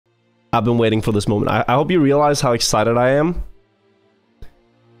I've been waiting for this moment. I hope you realize how excited I am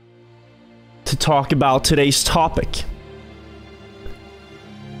to talk about today's topic.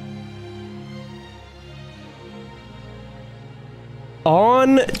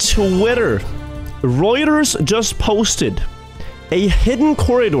 On Twitter, Reuters just posted a hidden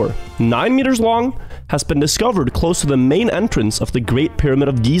corridor, 9 meters long, has been discovered close to the main entrance of the Great Pyramid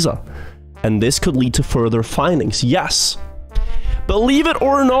of Giza. And this could lead to further findings. Yes. Believe it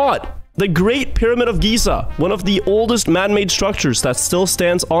or not, the Great Pyramid of Giza, one of the oldest man-made structures that still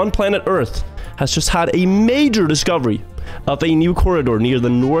stands on planet Earth, has just had a major discovery of a new corridor near the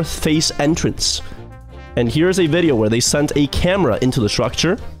north face entrance. And here's a video where they sent a camera into the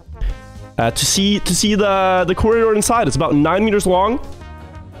structure to see the corridor inside. It's about 9 meters long.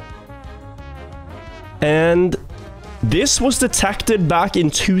 And this was detected back in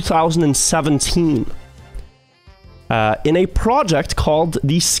 2017 in a project called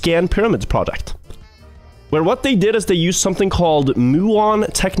the Scan Pyramids Project, where what they did is they used something called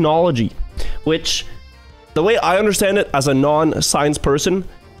muon technology, which, the way I understand it as a non-science person,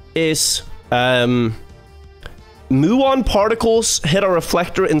 is muon particles hit a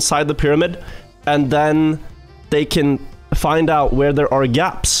reflector inside the pyramid, and then they can find out where there are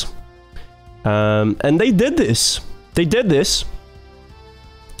gaps. And they did this. They did this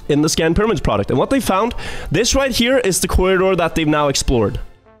in the Scan Pyramids project. And what they found, this right here is the corridor that they've now explored.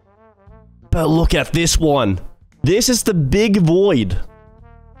 But look at this one. This is the Big Void.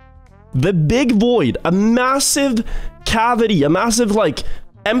 The Big Void. A massive cavity, a massive, like,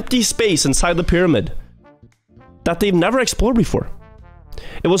 empty space inside the pyramid that they've never explored before.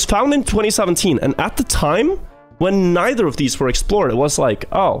 It was found in 2017, and at the time, when neither of these were explored, it was like,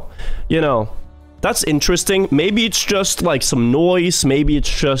 oh, you know, that's interesting. Maybe it's just like some noise. Maybe it's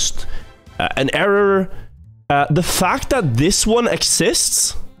just an error. The fact that this one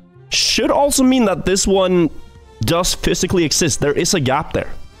exists should also mean that this one does physically exist. There is a gap there.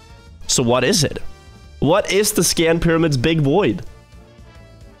 So what is it? What is the Scan Pyramids Big Void?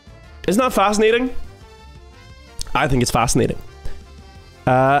 Isn't that fascinating? I think it's fascinating.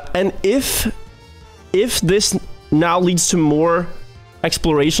 And if this now leads to more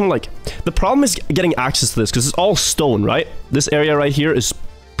exploration, like, the problem is getting access to this, because it's all stone, right? This area right here is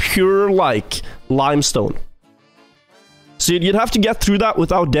pure, like, limestone. So you'd have to get through that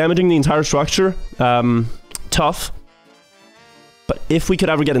without damaging the entire structure. Tough. But if we could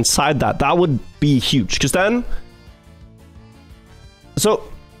ever get inside that, that would be huge, because then... So,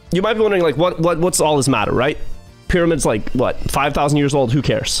 you might be wondering, like, what's all this matter, right? Pyramids, like, what, 5,000 years old? Who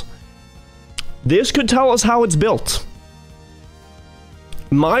cares? This could tell us how it's built.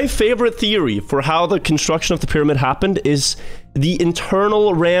 My favorite theory for how the construction of the pyramid happened is the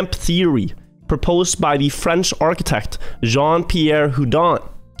internal ramp theory proposed by the French architect Jean-Pierre Houdin,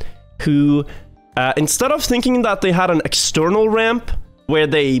 who, instead of thinking that they had an external ramp where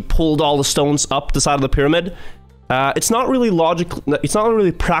they pulled all the stones up the side of the pyramid, it's not really logical, it's not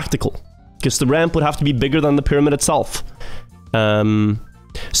really practical, because the ramp would have to be bigger than the pyramid itself.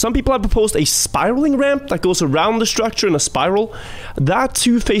 Some people have proposed a spiraling ramp that goes around the structure in a spiral. That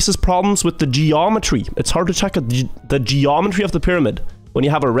too faces problems with the geometry. It's hard to check the geometry of the pyramid when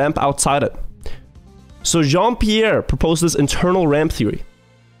you have a ramp outside it. So Jean-Pierre proposed this internal ramp theory.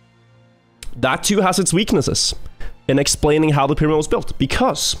 That too has its weaknesses in explaining how the pyramid was built.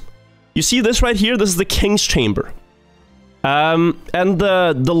 Because, you see this right here? This is the King's Chamber. And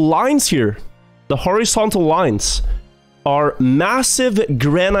the lines here, the horizontal lines, are massive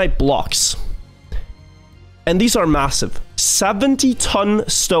granite blocks. And these are massive. 70-ton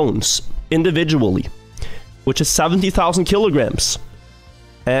stones individually, which is 70,000 kilograms.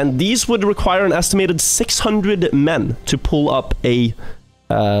 And these would require an estimated 600 men to pull up a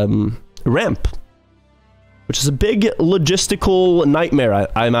ramp, which is a big logistical nightmare,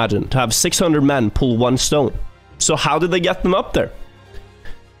 I imagine, to have 600 men pull one stone. So how did they get them up there?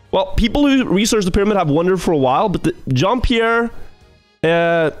 Well, people who research the pyramid have wondered for a while, but Jean-Pierre's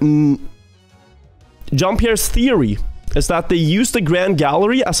theory is that they used the Grand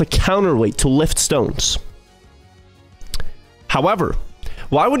Gallery as a counterweight to lift stones. However,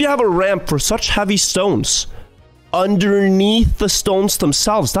 why would you have a ramp for such heavy stones underneath the stones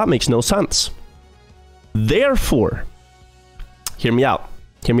themselves? That makes no sense. Therefore, hear me out.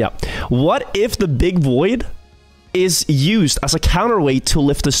 Hear me out. What if the Big Void is used as a counterweight to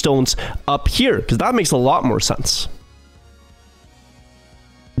lift the stones up here? Because that makes a lot more sense.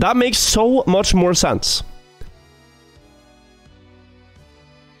 That makes so much more sense.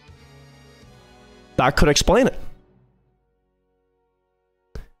 That could explain it.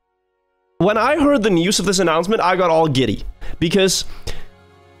 When I heard the news of this announcement, I got all giddy. Because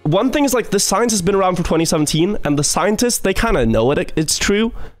one thing is like the science has been around for 2017, and the scientists, they kind of know it's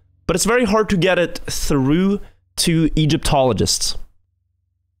true, but it's very hard to get it through to Egyptologists.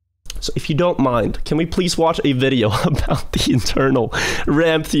 So if you don't mind, can we please watch a video about the internal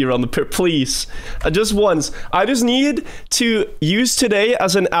ramp theory on the pyramid? Please. Just once. I just need to use today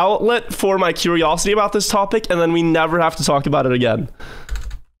as an outlet for my curiosity about this topic, and then we never have to talk about it again.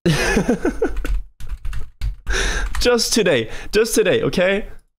 Just today, okay?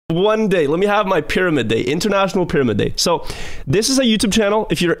 One day, let me have my pyramid day, International Pyramid Day. So this is a YouTube channel,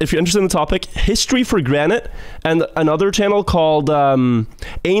 if you're interested in the topic, History for Granite, and another channel called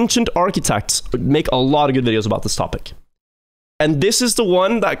Ancient Architects make a lot of good videos about this topic. And this is the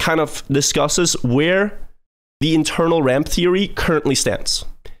one that kind of discusses where the internal ramp theory currently stands.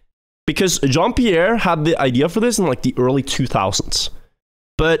 Because Jean-Pierre had the idea for this in like the early 2000s.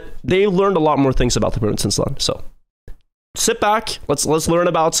 But they learned a lot more things about the pyramid since then, so. Sit back, let's learn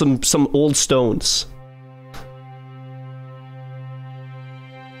about some old stones.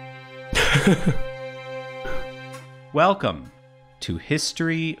 Welcome to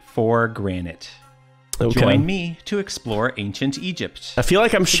History for Granite. Okay. Join me to explore ancient Egypt. I feel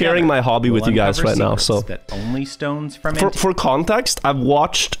like I'm sharing my hobby with you guys right now, so that only stones from for context, I've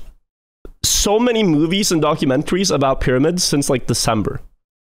watched so many movies and documentaries about pyramids since like December.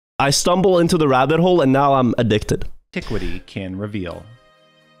 I stumble into the rabbit hole and now I'm addicted. Antiquity can reveal.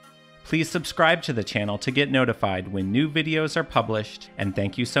 Please subscribe to the channel to get notified when new videos are published, and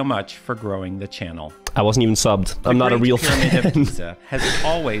thank you so much for growing the channel. I wasn't even subbed. I'm not a real Pyramid fan. Of Giza has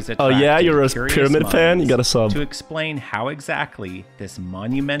always attracted oh yeah, you're a pyramid fan? You got a sub. To explain how exactly this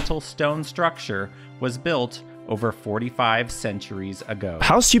monumental stone structure was built over 45 centuries ago.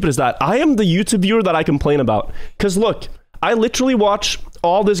 How stupid is that? I am the YouTube viewer that I complain about. Because look, I literally watch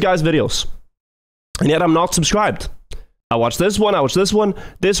all this guy's videos, and yet I'm not subscribed. I watch this one, I watch this one,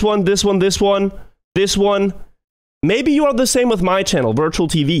 this one, this one, this one, this one. Maybe you are the same with my channel, Virtual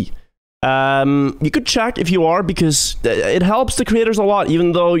TV. You could check if you are, because it helps the creators a lot,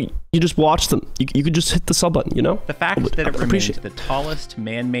 even though you just watch them. You could just hit the sub button, you know? The fact that it remains the tallest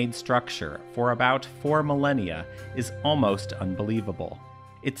man-made structure for about 4 millennia is almost unbelievable.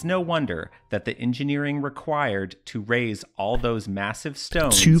 It's no wonder that the engineering required to raise all those massive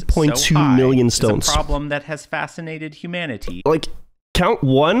stones 2.2 million stones. Is a problem that has fascinated humanity. Like, count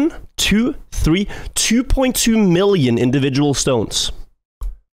 1, 2, 3, 2.2 million individual stones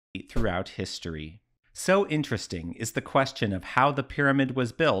throughout history. So interesting is the question of how the pyramid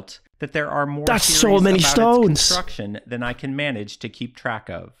was built that there are more That's theories so many about stones. its construction than I can manage to keep track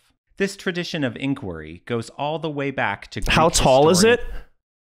of. This tradition of inquiry goes all the way back to Greek How tall is it?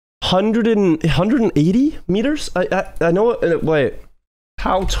 180 meters? I know. Wait.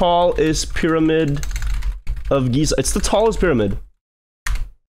 How tall is Pyramid of Giza? It's the tallest pyramid.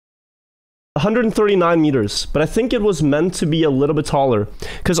 139 meters. But I think it was meant to be a little bit taller.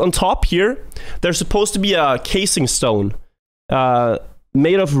 Because on top here, there's supposed to be a casing stone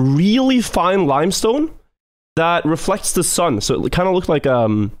made of really fine limestone that reflects the sun. So it kind of looked like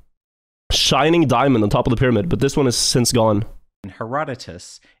a shining diamond on top of the pyramid. But this one is since gone.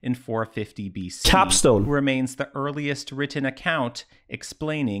 Herodotus in 450 BC capstone remains the earliest written account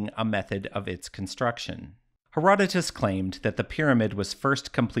explaining a method of its construction. Herodotus claimed that the pyramid was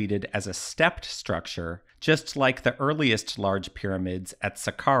first completed as a stepped structure, just like the earliest large pyramids at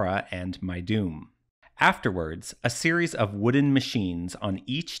Saqqara and Meidum. Afterwards, a series of wooden machines on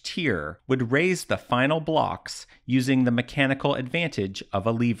each tier would raise the final blocks using the mechanical advantage of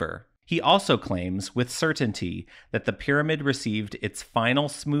a lever. He also claims with certainty that the pyramid received its final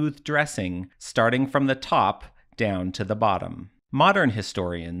smooth dressing starting from the top down to the bottom. Modern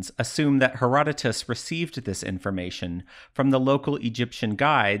historians assume that Herodotus received this information from the local Egyptian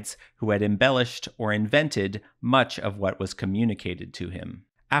guides who had embellished or invented much of what was communicated to him.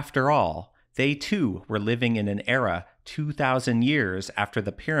 After all, they too were living in an era 2,000 years after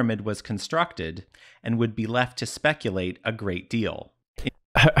the pyramid was constructed and would be left to speculate a great deal.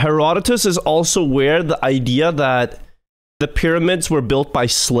 Herodotus is also where the idea that the pyramids were built by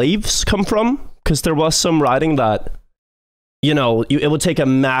slaves come from, because there was some writing that, you know, it would take a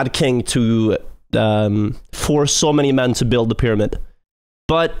mad king to force so many men to build the pyramid.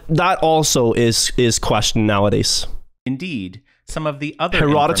 But that also is questioned nowadays. Indeed, some of the other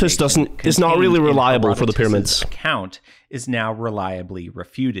Herodotus is not really reliable for the pyramids. Account is now reliably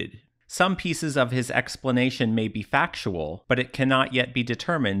refuted. Some pieces of his explanation may be factual, but it cannot yet be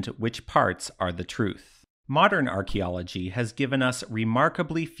determined which parts are the truth. Modern archaeology has given us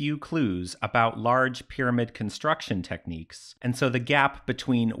remarkably few clues about large pyramid construction techniques, and so the gap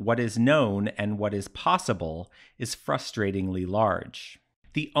between what is known and what is possible is frustratingly large.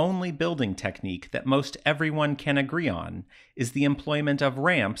 the only building technique that most everyone can agree on is the employment of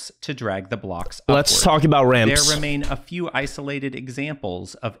ramps to drag the blocks upward. Let's talk about ramps. There remain a few isolated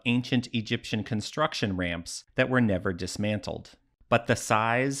examples of ancient Egyptian construction ramps that were never dismantled. But the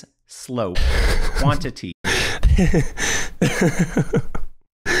size, slope, quantity...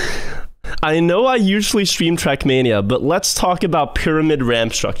 I know I usually stream Trackmania, but let's talk about pyramid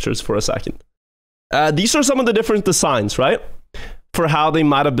ramp structures for a second. These are some of the different designs, right? For how they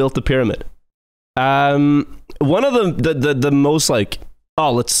might have built the pyramid. One of the most like,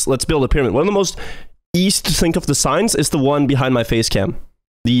 oh, let's build a pyramid. One of the most easy to think of designs is the one behind my face cam.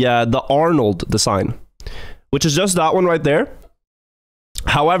 The Arnold design, which is just that one right there.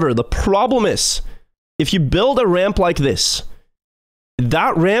 However, the problem is, if you build a ramp like this,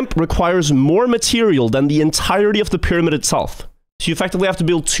 that ramp requires more material than the entirety of the pyramid itself. So you effectively have to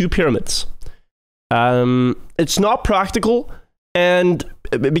build 2 pyramids. It's not practical, and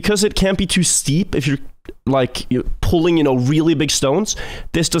because it can't be too steep if you're pulling, really big stones,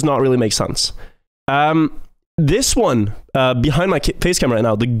 this does not really make sense. This one, behind my face camera right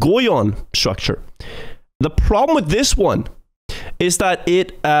now, the Goyon structure. The problem with this one is that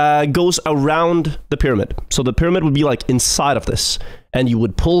it goes around the pyramid. So the pyramid would be like inside of this, and you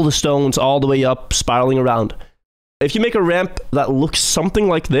would pull the stones all the way up, spiraling around. If you make a ramp that looks something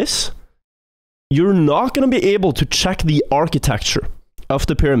like this, you're not going to be able to check the architecture of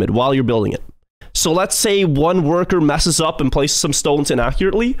the pyramid while you're building it. So let's say one worker messes up and places some stones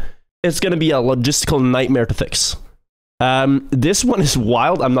inaccurately, it's going to be a logistical nightmare to fix. This one is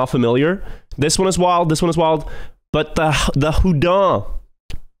wild. I'm not familiar. This one is wild. This one is wild. But the Houdin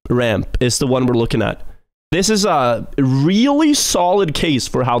ramp is the one we're looking at. This is a really solid case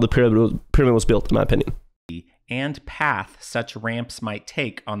for how the pyramid was built, in my opinion. And path such ramps might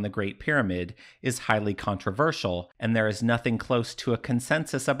take on the Great Pyramid is highly controversial, and there is nothing close to a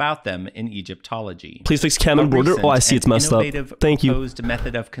consensus about them in Egyptology. Please fix cam and border. Oh, I see it's messed up. Thank you. A proposed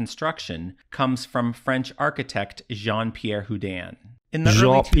method of construction comes from French architect Jean-Pierre Houdin. In the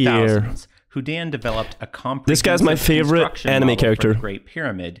early 2000s, Houdin developed a comprehensive This guy's my favorite anime character. For the Great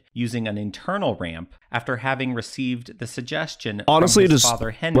Pyramid using an internal ramp after having received the suggestion Honestly, from his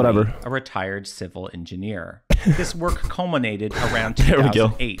father Henry, a retired civil engineer. This work culminated around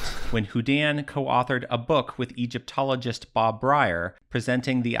 2008 when Houdin co-authored a book with Egyptologist Bob Breyer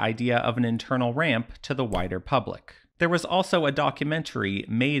presenting the idea of an internal ramp to the wider public. There was also a documentary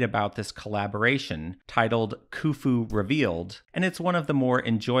made about this collaboration titled Khufu Revealed, and it's one of the more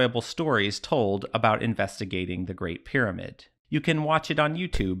enjoyable stories told about investigating the Great Pyramid. You can watch it on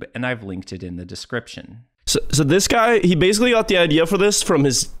YouTube, and I've linked it in the description. So this guy, he basically got the idea for this from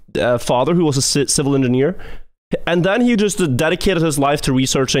his father, who was a civil engineer, and then he just dedicated his life to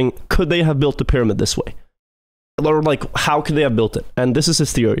researching, could they have built the pyramid this way? Or how could they have built it? And this is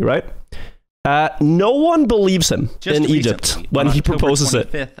his theory, right? No one believes him in Egypt when he proposes it.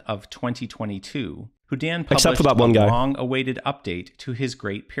 On October 25th of 2022, Houdin published Except for that one guy. A long-awaited update to his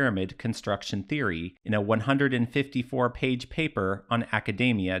Great Pyramid construction theory in a 154-page paper on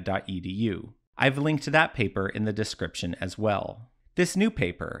academia.edu. I've linked that paper in the description as well. This new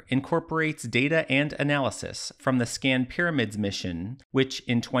paper incorporates data and analysis from the Scan Pyramids mission, which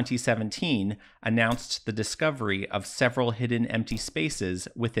in 2017 announced the discovery of several hidden empty spaces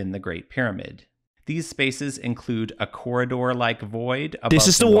within the Great Pyramid. These spaces include a corridor-like void above This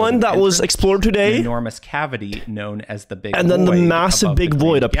is the one that was explored today. An enormous cavity known as the Big Void, and then the massive big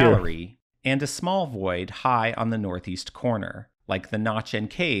void up gallery, here, and a small void high on the northeast corner, like the notch and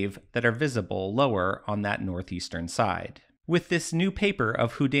cave that are visible lower on that northeastern side. With this new paper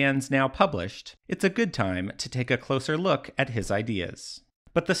of Houdin's now published, it's a good time to take a closer look at his ideas.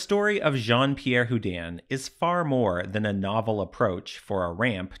 But the story of Jean-Pierre Houdin is far more than a novel approach for a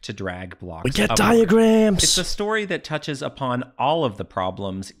ramp to drag blocks We get upward. diagrams! It's a story that touches upon all of the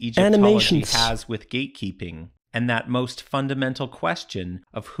problems Egyptology has with gatekeeping, and that most fundamental question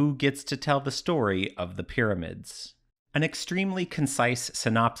of who gets to tell the story of the pyramids. An extremely concise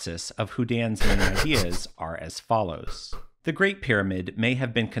synopsis of Houdin's main ideas are as follows. The Great Pyramid may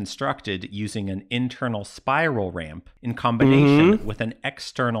have been constructed using an internal spiral ramp in combination with an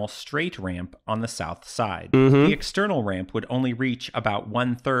external straight ramp on the south side. The external ramp would only reach about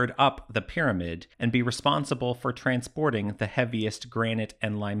 1/3 up the pyramid and be responsible for transporting the heaviest granite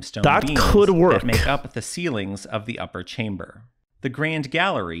and limestone beams that make up the ceilings of the upper chamber. The Grand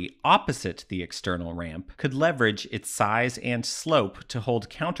Gallery, opposite the external ramp, could leverage its size and slope to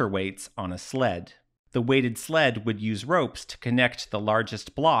hold counterweights on a sled. The weighted sled would use ropes to connect the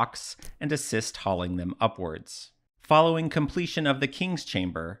largest blocks and assist hauling them upwards. Following completion of the King's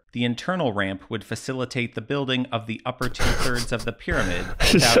Chamber, the internal ramp would facilitate the building of the upper two-thirds of the pyramid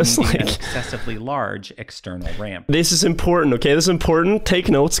without needing an excessively large external ramp. This is important, okay? This is important. Take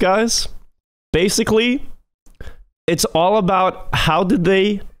notes, guys. Basically, it's all about how did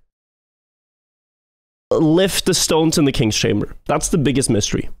they lift the stones in the King's Chamber. That's the biggest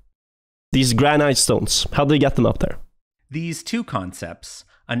mystery. These granite stones, how did they get them up there? These two concepts,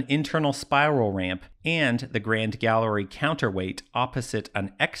 an internal spiral ramp and the Grand Gallery counterweight opposite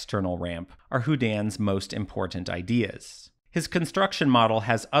an external ramp, are Houdin's most important ideas. His construction model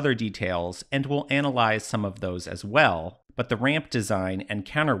has other details, and we'll analyze some of those as well, but the ramp design and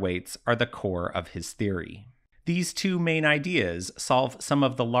counterweights are the core of his theory. These two main ideas solve some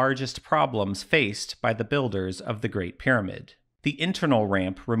of the largest problems faced by the builders of the Great Pyramid. The internal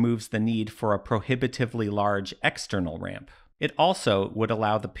ramp removes the need for a prohibitively large external ramp. It also would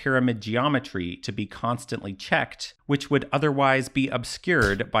allow the pyramid geometry to be constantly checked, which would otherwise be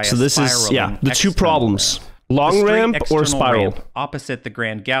obscured by a spiraling the two problems. Ramp. Long ramp or spiral. Ramp opposite the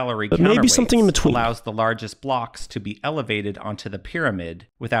Grand Gallery maybe something in between allows the largest blocks to be elevated onto the pyramid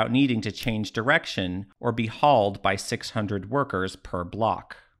without needing to change direction or be hauled by 600 workers per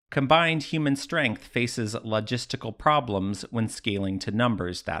block. Combined human strength faces logistical problems when scaling to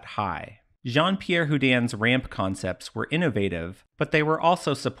numbers that high. Jean-Pierre Houdin's ramp concepts were innovative, but they were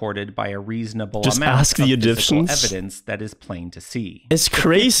also supported by a reasonable amount of physical evidence that is plain to see. It's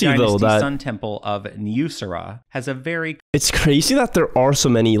crazy though that Sun Temple of Nyusura has a very... It's crazy that there are so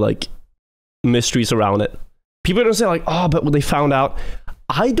many like mysteries around it. People don't say like, oh, but what they found out.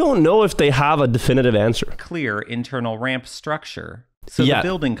 I don't know if they have a definitive answer. Clear internal ramp structure, so the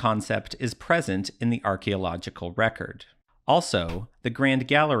building concept is present in the archaeological record. Also, the Grand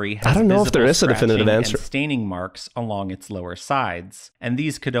Gallery has visible staining marks along its lower sides, and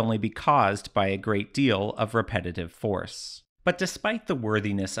these could only be caused by a great deal of repetitive force. But despite the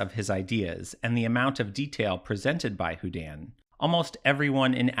worthiness of his ideas and the amount of detail presented by Houdin, almost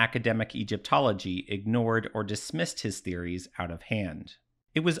everyone in academic Egyptology ignored or dismissed his theories out of hand.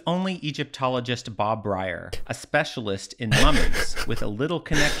 It was only Egyptologist Bob Breyer, a specialist in mummies with a little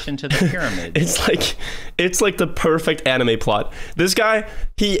connection to the pyramid. It's like the perfect anime plot. This guy,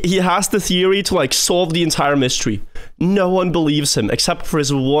 he has the theory to like solve the entire mystery. No one believes him except for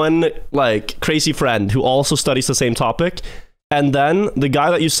his one like crazy friend who also studies the same topic. And then the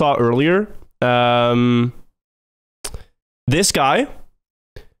guy that you saw earlier, this guy,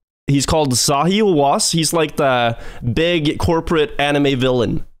 he's called Zahil Was. He's like the big corporate anime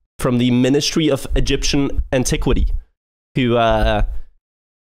villain from the Ministry of Egyptian Antiquity, who,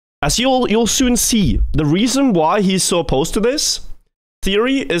 as you'll soon see, the reason why he's so opposed to this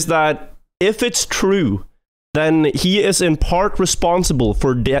theory is that if it's true, then he is in part responsible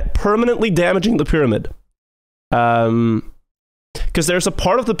for permanently damaging the pyramid. Because there's a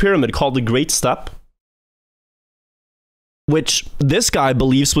part of the pyramid called the Great Step, which this guy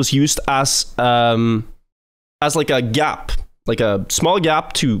believes was used as like a gap, like a small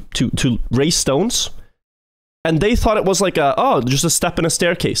gap to raise stones. And they thought it was like just a step in a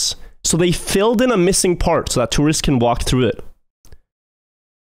staircase. So they filled in a missing part so that tourists can walk through it.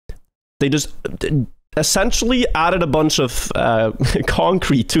 They just essentially added a bunch of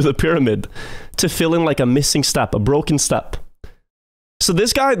concrete to the pyramid to fill in like a missing step, a broken step. So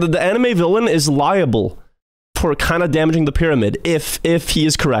this guy, the anime villain, is liable for kind of damaging the pyramid if he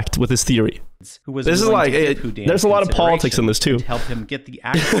is correct with his theory. This is like there's a lot of politics in this too. To help him get the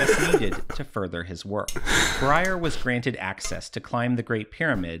access needed to further his work. Breyer was granted access to climb the Great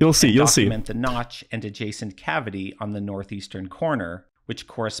Pyramid. You'll see. Document the notch and adjacent cavity on the northeastern corner, which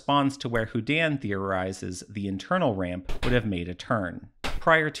corresponds to where Houdin theorizes the internal ramp would have made a turn.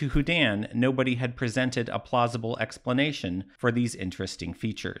 Prior to Houdin, nobody had presented a plausible explanation for these interesting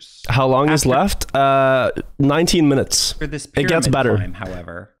features. How long is left? 19 minutes. For this it gets better. Climb,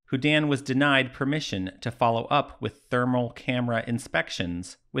 however, Houdin was denied permission to follow up with thermal camera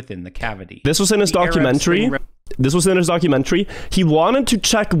inspections within the cavity. This was in his documentary. He wanted to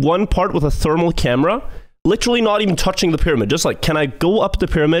check one part with a thermal camera, literally not even touching the pyramid. Just like, can I go up the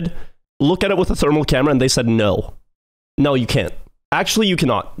pyramid, look at it with a thermal camera? And they said, no. No, you can't. Actually, you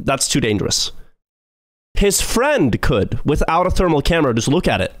cannot. That's too dangerous. His friend could, without a thermal camera, just look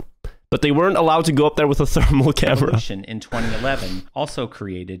at it. But they weren't allowed to go up there with a thermal camera. Revolution in 2011 also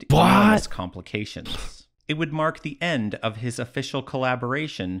created enormous complications. It would mark the end of his official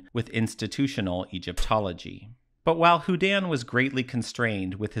collaboration with institutional Egyptology. But while Houdin was greatly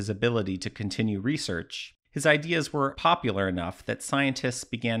constrained with his ability to continue research, his ideas were popular enough that scientists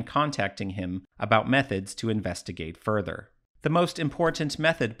began contacting him about methods to investigate further. The most important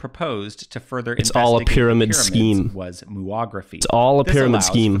method proposed to further It's all a pyramid scheme. Was muography. It's all a pyramid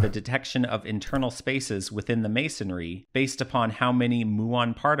scheme. For the detection of internal spaces within the masonry based upon how many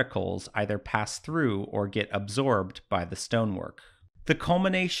muon particles either pass through or get absorbed by the stonework. The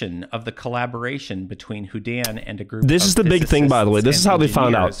culmination of the collaboration between Houdin and a group This is the big thing, by the way. This is how they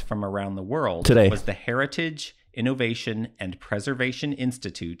found out from around the world today. Was the Heritage, Innovation, and Preservation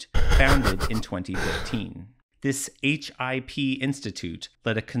Institute, founded in 2015. This HIP Institute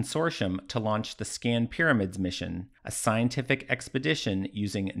led a consortium to launch the Scan Pyramids mission, a scientific expedition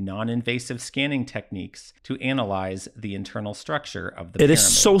using non-invasive scanning techniques to analyze the internal structure of the pyramid. It is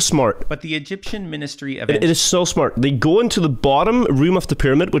so smart. But the Egyptian Ministry of It is so smart. They go into the bottom room of the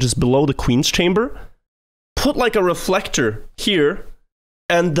pyramid, which is below the Queen's chamber, put like a reflector here,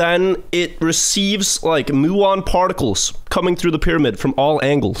 and then it receives like muon particles coming through the pyramid from all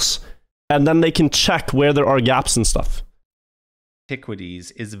angles. And then they can check where there are gaps and stuff.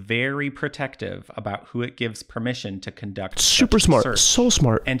 Antiquities is very protective about who it gives permission to conduct super such smart, research. So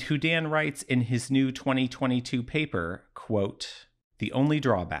smart. And Houdin writes in his new 2022 paper, quote, "The only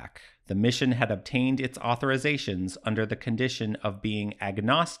drawback, the mission had obtained its authorizations under the condition of being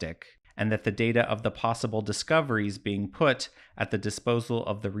agnostic, and that the data of the possible discoveries being put at the disposal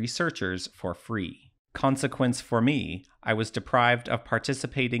of the researchers for free. Consequence for me, I was deprived of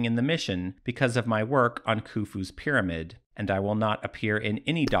participating in the mission because of my work on Khufu's pyramid, and I will not appear in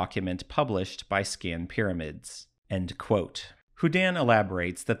any document published by Scan Pyramids." End quote. Houdin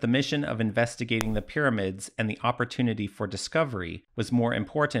elaborates that the mission of investigating the pyramids and the opportunity for discovery was more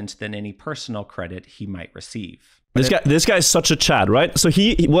important than any personal credit he might receive. This guy is such a Chad, right? So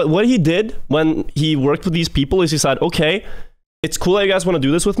what he did when he worked with these people is he said, okay, it's cool that you guys want to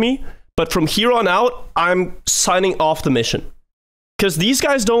do this with me, but from here on out, I'm signing off the mission. Because these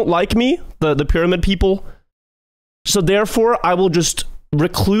guys don't like me, the pyramid people. So therefore, I will just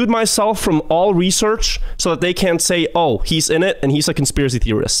reclude myself from all research so that they can't say, oh, he's in it and he's a conspiracy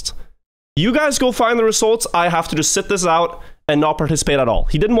theorist. You guys go find the results. I have to just sit this out and not participate at all.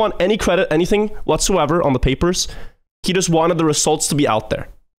 He didn't want any credit, anything whatsoever on the papers. He just wanted the results to be out there.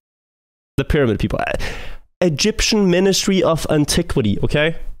 The pyramid people. Egyptian Ministry of Antiquity,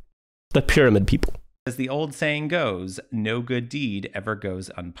 okay? The pyramid people. As the old saying goes, no good deed ever goes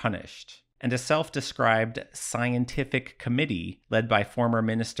unpunished. And a self-described scientific committee led by former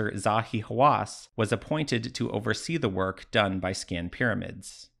Minister Zahi Hawass was appointed to oversee the work done by Scan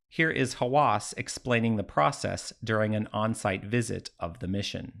Pyramids. Here is Hawass explaining the process during an on-site visit of the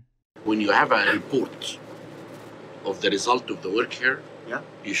mission. When you have a report of the result of the work here,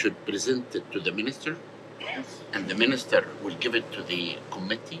 you should present it to the minister. And the minister will give it to the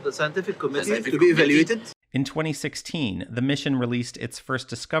committee. The scientific committee to be evaluated. In 2016, the mission released its first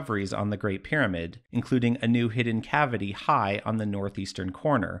discoveries on the Great Pyramid, including a new hidden cavity high on the northeastern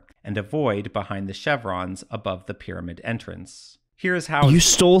corner, and a void behind the chevrons above the pyramid entrance. Here's how— You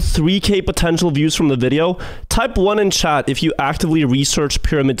stole 3K potential views from the video? Type 1 in chat if you actively research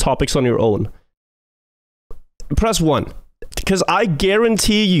pyramid topics on your own. Press 1. Because I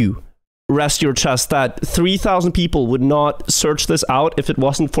guarantee you, rest your chest, that 3,000 people would not search this out if it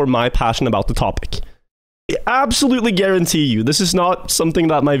wasn't for my passion about the topic. I absolutely guarantee you. This is not something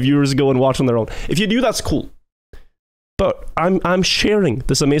that my viewers go and watch on their own. If you do, that's cool. But I'm sharing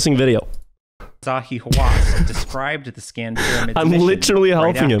this amazing video. Zahi Hawass described the Scan Pyramids I'm mission literally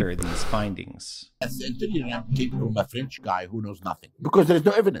helping right him. after these findings. As the intelligence came from a French guy who knows nothing. Because there is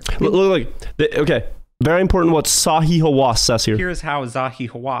no evidence. Look. Okay. Very important what Zahi Hawass says here. Here's how Zahi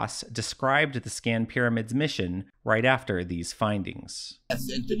Hawass described the Scan Pyramids mission right after these findings. As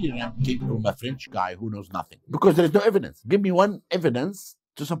the intelligence came from a French guy who knows nothing. Because there is no evidence. Give me one evidence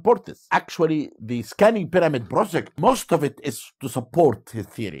to support this. Actually, the Scanning Pyramid project, most of it is to support his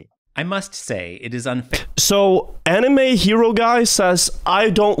theory. I must say, it is unfair. So, anime hero guy says, I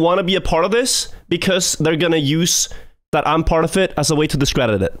don't want to be a part of this because they're going to use that I'm part of it as a way to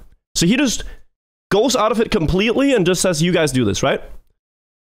discredit it. So he just goes out of it completely and just says, you guys do this, right?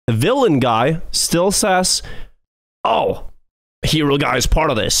 The villain guy still says, oh, hero guy is part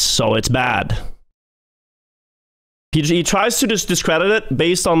of this, so it's bad. He tries to just discredit it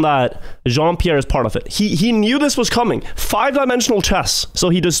based on that Jean-Pierre is part of it. He knew this was coming. 5-dimensional chess, so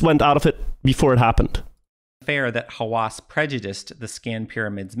he just went out of it before it happened. Fair that Hawass prejudiced the Scan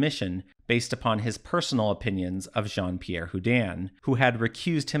Pyramids mission based upon his personal opinions of Jean-Pierre Houdin, who had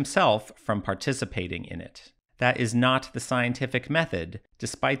recused himself from participating in it. That is not the scientific method,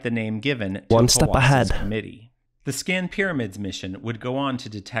 despite the name given to One step ahead. committee. The Scan Pyramids mission would go on to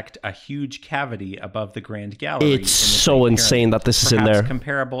detect a huge cavity above the Grand Gallery. It's so insane that this is in there.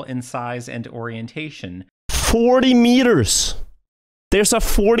 Comparable in size and orientation. 40 meters. There's a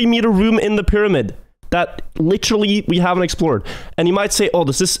 40-meter room in the pyramid that literally we haven't explored. And you might say, oh,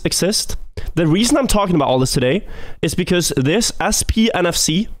 does this exist? The reason I'm talking about all this today is because this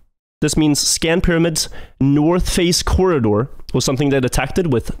SPNFC, this means Scan Pyramids North Face Corridor, was something they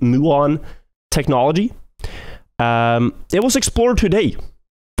detected with muon technology. It was explored today.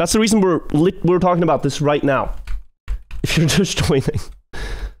 That's the reason we're talking about this right now. If you're just joining.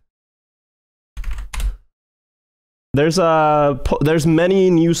 There's many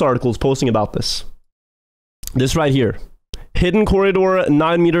news articles posting about this. This right here. Hidden corridor,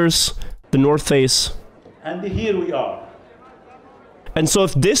 9 meters, the north face. And here we are. And so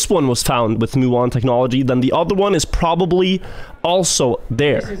if this one was found with muon technology, then the other one is probably also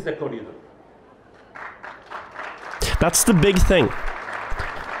there. This is the corridor. That's the big thing.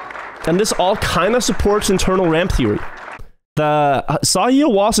 And this all kind of supports internal ramp theory. The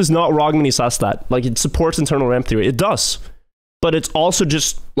Sahia Was is not wrong when he says that. Like, it supports internal ramp theory. It does. But it's also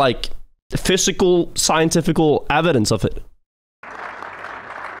just, like, physical, scientific evidence of it.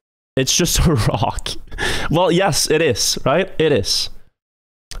 It's just a rock. Well, yes, it is, right? It is.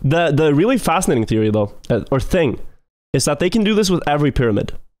 The really fascinating theory, though, or thing, is that they can do this with every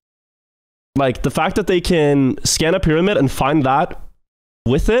pyramid. Like, the fact that they can scan a pyramid and find that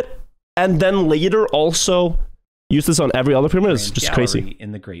with it, and then later also use this on every other pyramid is just crazy.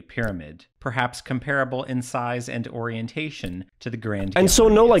 In the Great Pyramid, perhaps comparable in size and orientation to the Grand Gallery. And so,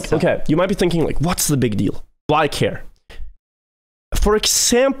 no, like, itself. okay, you might be thinking, like, what's the big deal? Why care? For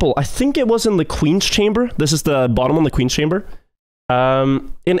example, I think it was in the Queen's Chamber. This is the bottom on the Queen's Chamber.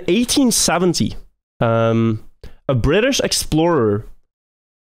 In 1870, a British explorer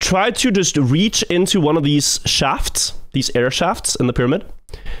tried to just reach into one of these shafts, these air shafts in the pyramid,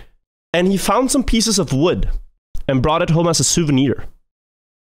 and he found some pieces of wood and brought it home as a souvenir,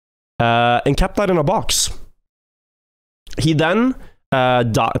 and kept that in a box. He then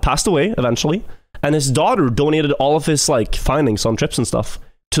passed away eventually, and his daughter donated all of his like findings on trips and stuff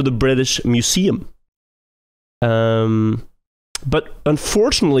to the British Museum. But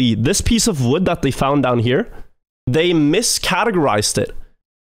unfortunately, this piece of wood that they found down here, they miscategorized it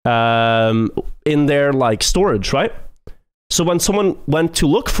in their like storage, right? So when someone went to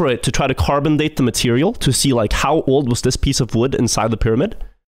look for it to try to carbon date the material to see like how old was this piece of wood inside the pyramid,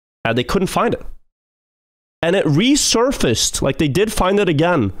 they couldn't find it. And it resurfaced, like they did find it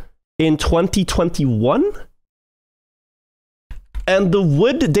again in 2021. And the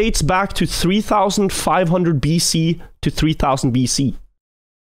wood dates back to 3500 BC to 3000 BC,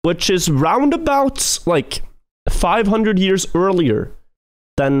 which is roundabout like 500 years earlier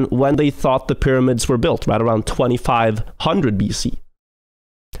than when they thought the pyramids were built, right around 2500 BC.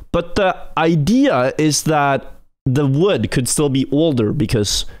 But the idea is that the wood could still be older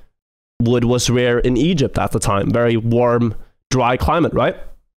because wood was rare in Egypt at the time, very warm, dry climate, right?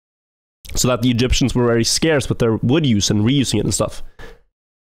 So that the Egyptians were very scarce with their wood use and reusing it and stuff.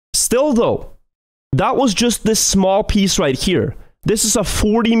 Still though, that was just this small piece right here. This is a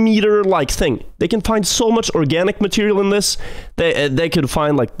 40-meter like thing. They can find so much organic material in this. They could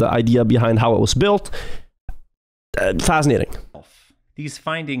find like the idea behind how it was built. Fascinating. These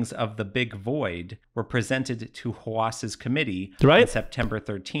findings of the Big Void were presented to Hawas's committee right? on September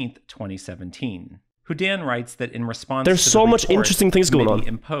 13th, 2017. Houdan writes that in response There's to so the much report, interesting things going on.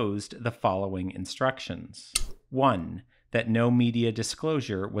 Imposed the following instructions. 1. That no media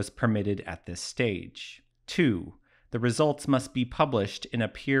disclosure was permitted at this stage. 2. The results must be published in a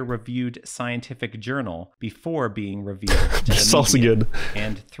peer-reviewed scientific journal before being revealed to the That's also media. good.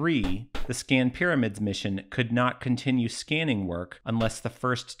 And 3. The Scan Pyramids mission could not continue scanning work unless the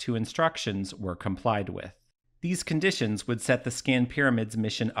first 2 instructions were complied with. These conditions would set the Scan Pyramids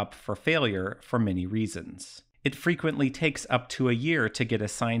mission up for failure for many reasons. It frequently takes up to a year to get a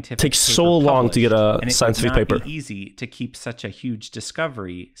scientific paper Takes so long to get a scientific paper. And it would not be easy to keep such a huge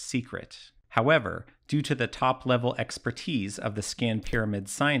discovery secret. However, due to the top-level expertise of the Scan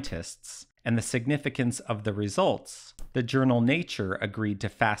Pyramids scientists and the significance of the results, the journal Nature agreed to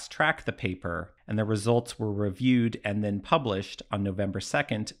fast-track the paper, and the results were reviewed and then published on November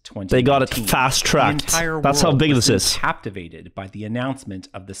 2nd, 2019. They got it fast-tracked. That's how big this is. Captivated by the announcement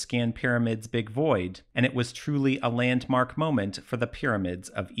of the Scan Pyramids Big Void, and it was truly a landmark moment for the pyramids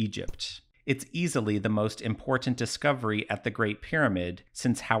of Egypt. It's easily the most important discovery at the Great Pyramid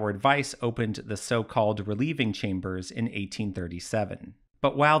since Howard Weiss opened the so-called relieving chambers in 1837.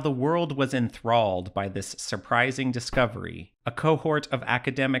 But while the world was enthralled by this surprising discovery, a cohort of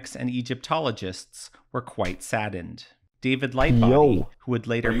academics and Egyptologists were quite saddened. David Lightbody, Yo. who would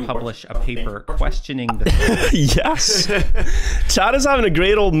later publish a paper questioning the Yes. Chad is having a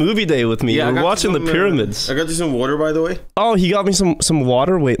great old movie day with me. We're watching the pyramids. I got you some water, by the way. Oh, he got me some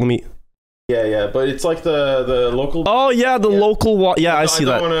water. Wait, let me. Yeah, but it's like the local. Oh yeah, the local water. Yeah, I see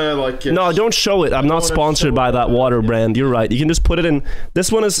that. I don't want to No, don't show it. I'm not sponsored by that water brand. You're right. You can just put it in.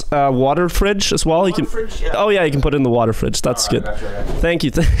 This one is water fridge as well. You can. Fridge, yeah. Oh yeah, you can put it in the water fridge. That's good. Gotcha. Thank you.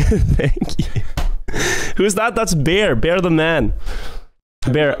 Thank you. Who's that? That's Bear. Bear the man.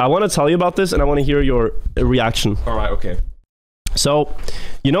 Bear, I want to tell you about this and I want to hear your reaction. All right. Okay. So,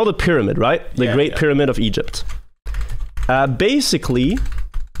 you know the pyramid, right? The Great Pyramid of Egypt. Basically,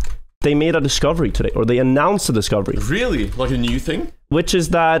 they made a discovery today, or they announced a discovery. Really? Like a new thing? Which is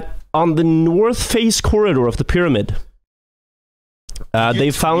that on the north face corridor of the pyramid,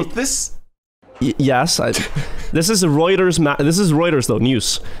 they found this. Yes, this is Reuters. This is Reuters though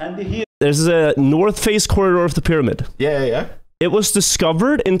news. There's a north face corridor of the pyramid. Yeah. It was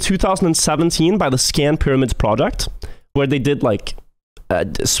discovered in 2017 by the Scan Pyramids project, where they did like a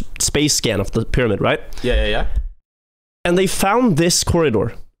space scan of the pyramid, right? Yeah. And they found this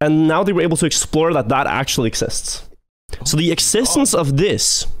corridor, and now they were able to explore that actually exists. So the existence of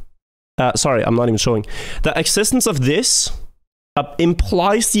this, sorry, I'm not even showing. The existence of this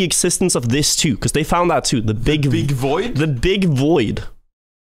implies the existence of this too, because they found that too. The big void? The big void.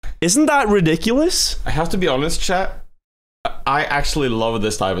 Isn't that ridiculous? I have to be honest, chat. I actually love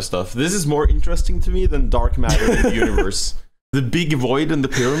this type of stuff. This is more interesting to me than dark matter in the universe. The big void in the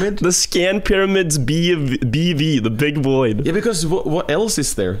pyramid? The Scan Pyramids BV, the big void. Yeah, because what else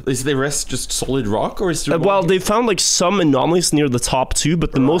is there? Is the rest just solid rock, or is there well, they found like some anomalies near the top too,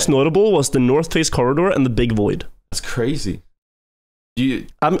 but the most notable was the north face corridor and the big void. That's crazy.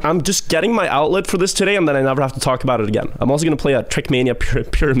 I'm just getting my outlet for this today, and then I never have to talk about it again. I'm also going to play a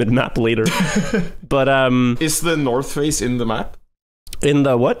Trackmania pyramid map later. But is the north face in the map? In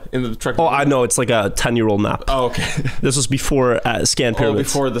the what? In the Trackmania? Oh, I know, it's like a 10-year-old map. Oh, okay. This was before Scan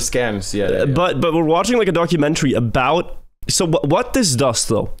Pyramids. Before the scans, yeah. But we're watching like a documentary about. So what this does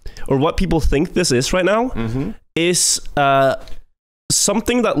though, or what people think this is right now, is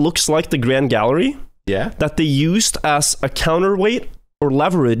something that looks like the Grand Gallery. Yeah. That they used as a counterweight or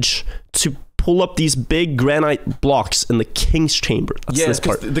leverage to pull up these big granite blocks in the King's Chamber. That's this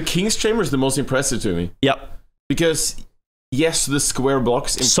part. The King's Chamber is the most impressive to me. Yep. Because, yes, the square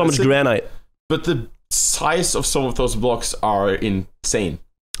blocks impressive, so much granite. But the size of some of those blocks are insane.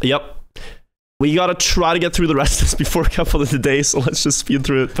 Yep. We gotta try to get through the rest of this before a couple of the days, so let's just speed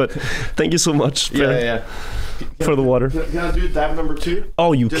through it. But thank you so much for the water. Can I do dab number 2?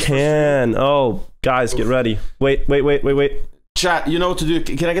 Oh, you can. Oh, guys, get ready. Wait. Chat, you know what to do.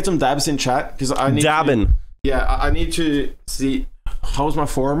 Can I get some dabs in chat? Because I need dabbing. I need to see how's my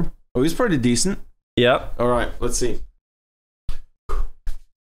form. Oh, he's pretty decent. Yep. All right, let's see.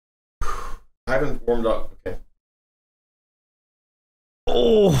 I haven't warmed up. Okay.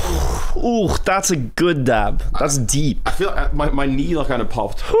 Oh, that's a good dab. That's deep. I feel my knee kind of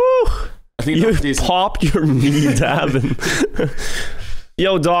popped. Whew. I think you popped your knee dabbing.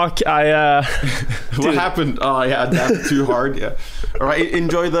 Yo, Doc, what happened? Oh, yeah, I dabbed too hard. Yeah. All right,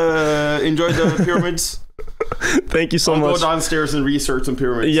 enjoy the pyramids. Thank you so much. I'll go downstairs and research some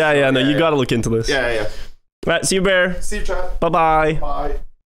pyramids. Yeah, you gotta look into this. Yeah. All right, see you, Bear. See you, chat. Bye-bye. Bye.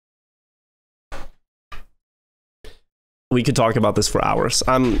 We could talk about this for hours.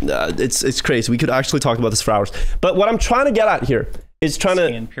 It's crazy. We could actually talk about this for hours. But what I'm trying to get at here is trying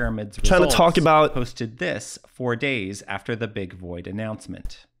to talk about posted this 4 days after the big void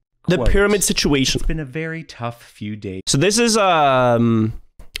announcement. The pyramid situation. It's been a very tough few days. So this is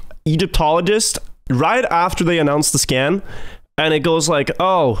Egyptologist right after they announced the scan, and it goes like,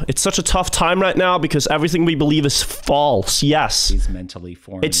 oh, it's such a tough time right now because everything we believe is false. Yes. He's mentally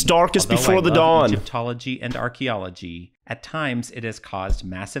formed. It's darkest before the dawn. Egyptology and archaeology. At times, it has caused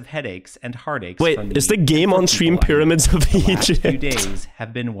massive headaches and heartaches. Wait, is the game on stream Pyramids of Egypt? The last few days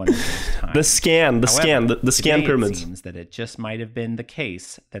have been one of those times. The scan Today pyramids. It seems that it just might have been the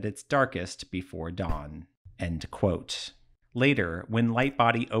case that it's darkest before dawn. End quote. Later, when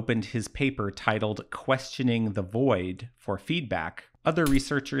Lightbody opened his paper titled Questioning the Void for feedback, other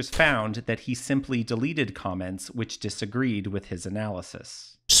researchers found that he simply deleted comments which disagreed with his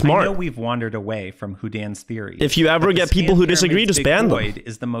analysis. Smart. I know we've wandered away from Houdan's theory. If you ever get people who disagree, just ban them.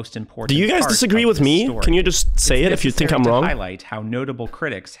 Is the most important. Do you guys disagree with me? Story. Can you just say it if you think I'm wrong? To highlight how notable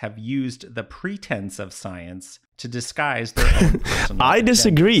critics have used the pretense of science to disguise their own personal I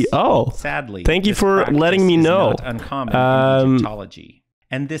disagree. agendas. Oh, sadly, thank you for letting me know. Not uncommon in Egyptology.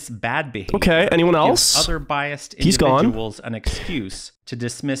 And this bad behavior Okay, anyone gives else? other biased He's gone. individuals an excuse to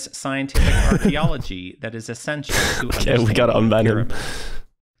dismiss scientific archaeology that is essential to Okay, we gotta unban him.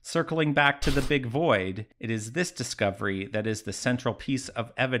 Circling back to the big void, it is this discovery that is the central piece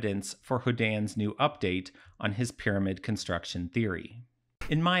of evidence for Houdin's new update on his pyramid construction theory.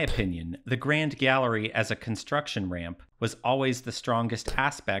 In my opinion, the Grand Gallery as a construction ramp was always the strongest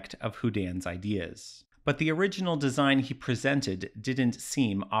aspect of Houdin's ideas. But the original design he presented didn't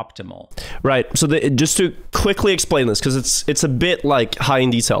seem optimal. Right, so just to quickly explain this, because it's a bit like high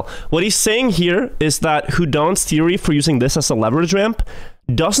in detail. What he's saying here is that Houdin's theory for using this as a leverage ramp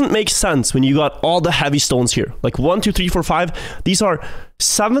doesn't make sense when you got all the heavy stones here. Like 1, 2, 3, 4, 5. These are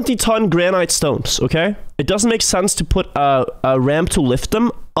 70-ton granite stones, okay? It doesn't make sense to put a ramp to lift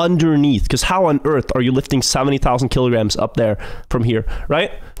them underneath, because how on earth are you lifting 70,000 kilograms up there from here,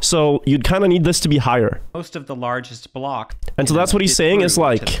 right? So you'd kind of need this to be higher. Most of the largest block. And so that's what he's saying is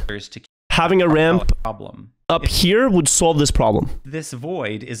like having a ramp up here would solve this problem. This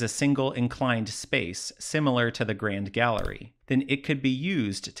void is a single inclined space similar to the Grand Gallery. Then it could be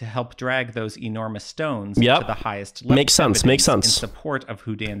used to help drag those enormous stones to the highest level. Makes sense, makes sense. In support of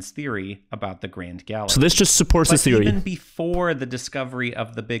Houdin's theory about the Grand Gallery. So this just supports the theory. Even before the discovery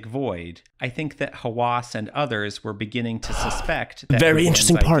of the big void, I think that Hawass and others were beginning to suspect that Very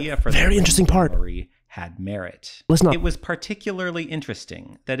interesting part. Very interesting part. Had merit. Listen up. It was particularly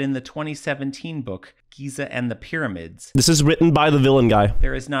interesting that in the 2017 book, Giza and the Pyramids, this is written by the villain guy.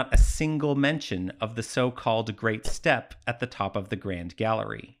 There is not a single mention of the so-called Great Step at the top of the Grand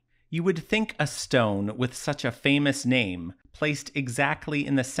Gallery. You would think a stone with such a famous name, placed exactly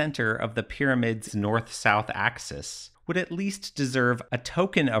in the center of the pyramid's north-south axis, would at least deserve a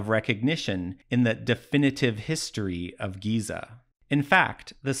token of recognition in the definitive history of Giza. In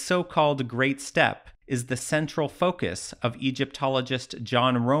fact, the so-called Great Step is the central focus of Egyptologist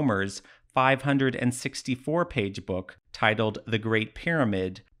John Romer's 564-page book titled The Great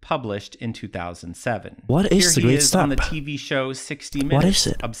Pyramid, published in 2007. What is the Great Step? On the TV show 60 Minutes, what is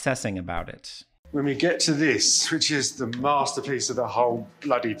it? Obsessing about it. When we get to this, which is the masterpiece of the whole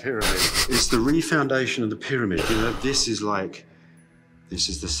bloody pyramid, it's the refoundation of the pyramid. You know, this is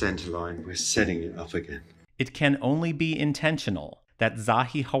the center line. We're setting it up again. It can only be intentional that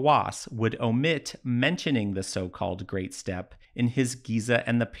Zahi Hawass would omit mentioning the so-called Great Step in his Giza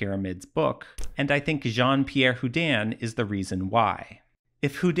and the Pyramids book, and I think Jean-Pierre Houdin is the reason why.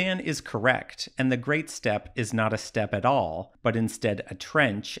 If Houdin is correct, and the Great Step is not a step at all, but instead a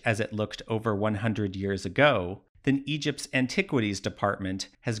trench as it looked over 100 years ago, then Egypt's Antiquities Department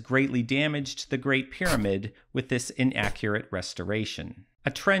has greatly damaged the Great Pyramid with this inaccurate restoration. A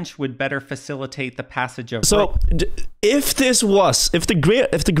trench would better facilitate the passage of... So, if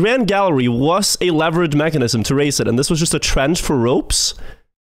the Grand Gallery was a leverage mechanism to raise it, and this was just a trench for ropes,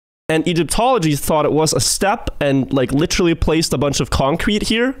 and Egyptology thought it was a step and like literally placed a bunch of concrete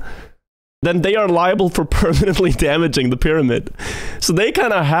here, then they are liable for permanently damaging the pyramid. So they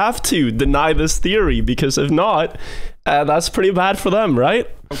kind of have to deny this theory, because if not, that's pretty bad for them, right?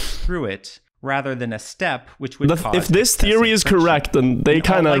 Through it, rather than a step, which would cause... If this theory is correct, then they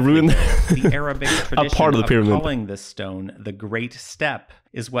kind of ruin the Arabic tradition a part of the pyramid. Calling this stone the Great Step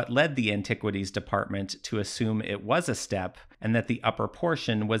is what led the Antiquities Department to assume it was a step and that the upper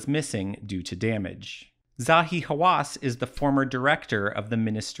portion was missing due to damage. Zahi Hawass is the former director of the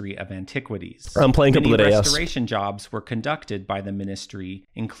Ministry of Antiquities. I'm playing a couple of days. Restoration jobs were conducted by the ministry,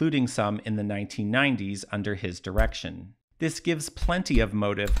 including some in the 1990s under his direction. This gives plenty of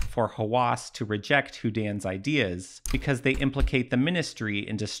motive for Hawass to reject Houdin's ideas because they implicate the ministry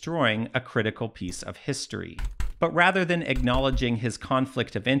in destroying a critical piece of history. But rather than acknowledging his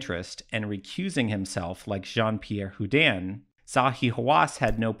conflict of interest and recusing himself like Jean-Pierre Houdin, Zahi Hawass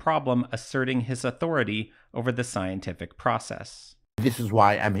had no problem asserting his authority over the scientific process. This is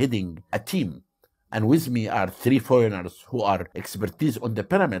why I'm heading a team. And with me are 3 foreigners who are expertise on the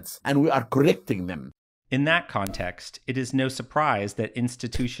pyramids, and we are correcting them. In that context, it is no surprise that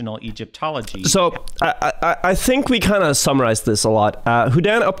institutional Egyptology... So, I think we kind of summarized this a lot.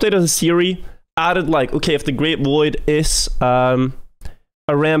 Houdin updated his theory, added like, okay, if the Great Void is a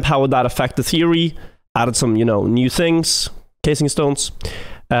ramp, how would that affect the theory? Added some, new things, casing stones.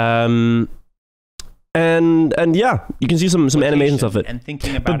 And yeah, you can see some animations of it. And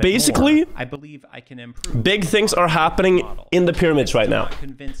thinking about but basically, I believe I can improve. Big things are happening in the pyramids right now. I'm not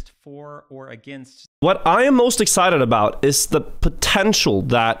convinced for or against. What I am most excited about is the potential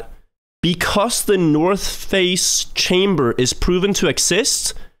that, because the north face chamber is proven to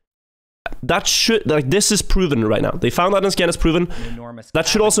exist, that should, like, this is proven right now. They found that in scan, it's proven. That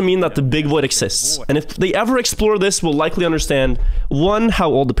should also mean that the big void exists. And if they ever explore this, we'll likely understand, 1, how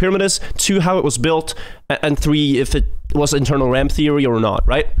old the pyramid is, 2, how it was built, and 3, if it was internal RAM theory or not,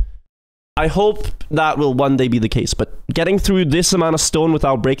 right? I hope that will one day be the case, but getting through this amount of stone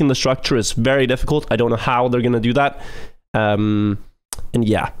without breaking the structure is very difficult. I don't know how they're gonna do that. And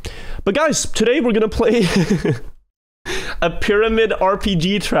yeah. But guys, today we're gonna play a pyramid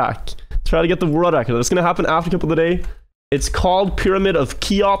RPG track. Try to get the world record. That's gonna happen after a couple of the day. It's called Pyramid of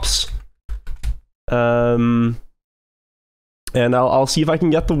Cheops. And I'll see if I can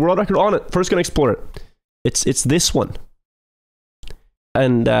get the world record on it. First gonna explore it. It's this one.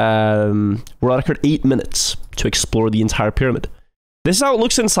 And world record 8 minutes to explore the entire pyramid. This is how it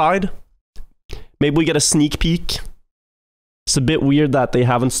looks inside. Maybe we get a sneak peek. It's a bit weird that they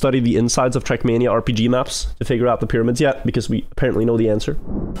haven't studied the insides of Trackmania RPG maps to figure out the pyramids yet, because we apparently know the answer.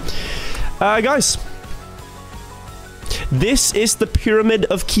 Guys, this is the Pyramid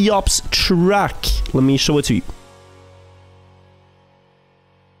of Cheops track. Let me show it to you.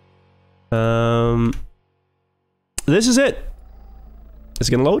 This is it. Is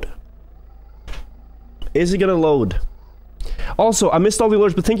it gonna load? Is it gonna load? Also, I missed all the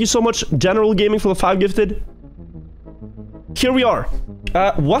alerts, but thank you so much, General Gaming, for the 5 gifted. Here we are.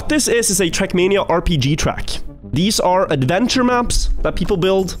 What this is a Trackmania RPG track. These are adventure maps that people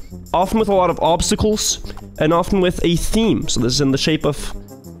build, often with a lot of obstacles, and often with a theme. So this is in the shape of,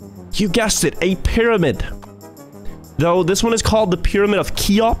 you guessed it, a pyramid. Though this one is called the Pyramid of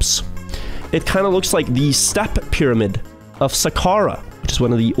Cheops. It kind of looks like the step pyramid of Saqqara, which is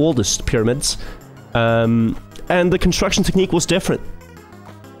one of the oldest pyramids. And the construction technique was different.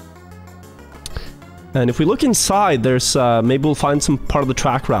 And if we look inside, there's maybe we'll find some part of the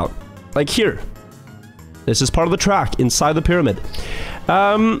track route. Like here. This is part of the track inside the pyramid.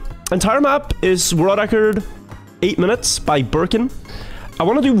 Entire map is world record 8 minutes by Birkin. I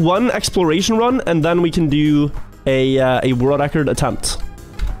want to do one exploration run, and then we can do a world record attempt.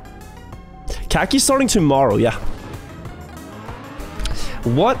 Kaki's starting tomorrow, yeah.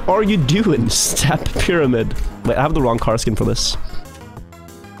 What are you doing, Step Pyramid? Wait, I have the wrong car skin for this.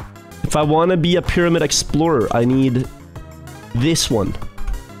 If I want to be a pyramid explorer, I need this one.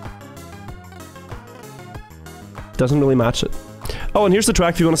 Doesn't really match it. Oh, and here's the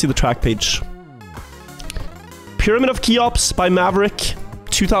track if you want to see the track page. Pyramid of Cheops by Maverick,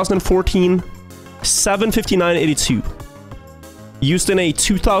 2014, 759.82. Used in a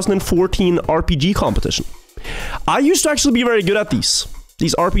 2014 RPG competition. I used to actually be very good at these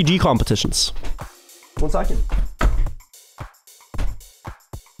RPG competitions. 1 second.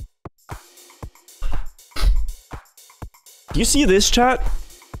 Do you see this, chat?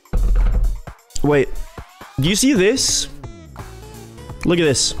 Wait. Do you see this? Look at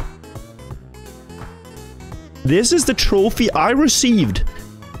this. This is the trophy I received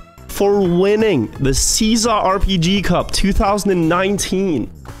for winning the CISA RPG Cup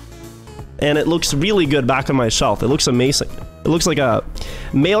 2019. And it looks really good back on my shelf. It looks amazing. It looks like a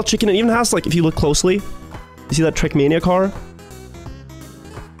male chicken. It even has, like, if you look closely, you see that Trackmania car?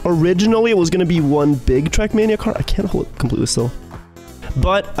 Originally, it was going to be one big Trackmania car. I can't hold it completely still.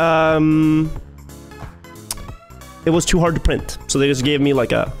 But, it was too hard to print. So they just gave me,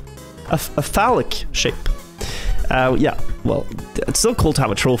 like, a phallic shape. Yeah, well, it's still cool to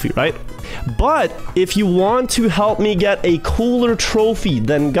have a trophy, right? But if you want to help me get a cooler trophy,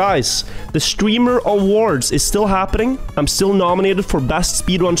 then guys, the Streamer Awards is still happening. I'm still nominated for Best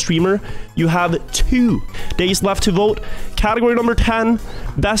Speedrun Streamer. You have 2 days left to vote. Category number 10,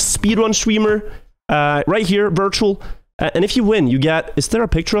 Best Speedrun Streamer, right here, virtual. And if you win, you get, is there a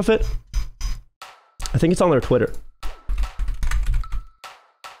picture of it? I think it's on their Twitter.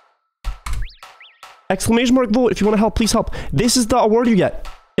 Exclamation mark vote. If you want to help, please help. This is the award you get.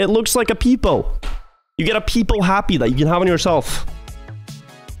 It looks like a peepo. You get a peepo happy that you can have on yourself.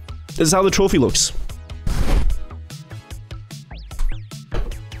 This is how the trophy looks.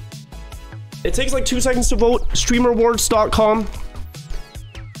 It takes like 2 seconds to vote. Streamerawards.com.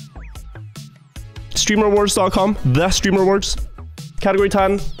 Streamerawards.com. The Streamer Awards. Category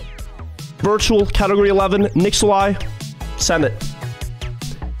 10. Virtual. Category 11. Nixolai. Send it.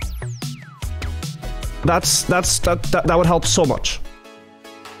 That would help so much.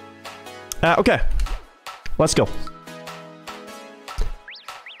 Okay. Let's go.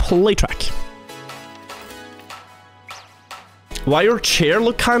 Play track. Why your chair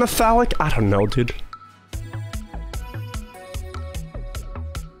look kind of phallic? I don't know, dude.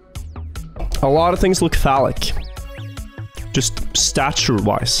 A lot of things look phallic. Just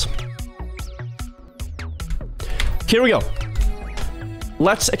stature-wise. Here we go.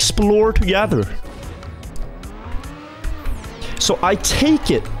 let's explore together. So I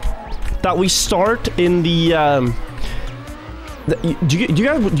take it that we start in the do you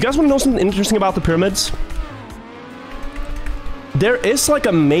guys want to know something interesting about the pyramids? There is like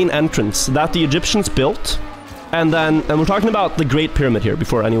a main entrance that the Egyptians built, and we're talking about the Great Pyramid here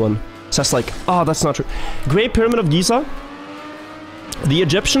before anyone says like, oh, that's not true. Great Pyramid of Giza, the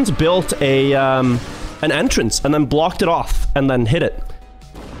Egyptians built a an entrance and then blocked it off and then hid it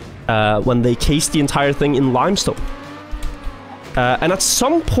when they cased the entire thing in limestone. And at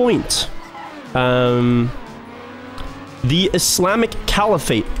some point, the Islamic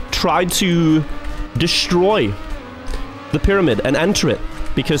Caliphate tried to destroy the pyramid and enter it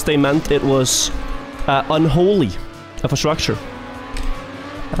because they meant it was unholy of a structure.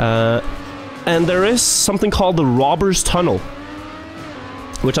 And there is something called the Robber's Tunnel,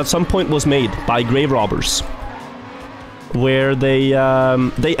 which at some point was made by grave robbers, where they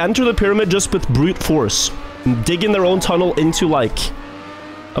enter the pyramid just with brute force, digging their own tunnel into like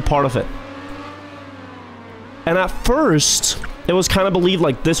a part of it. And at first, it was kind of believed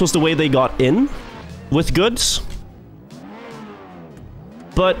like this was the way they got in with goods.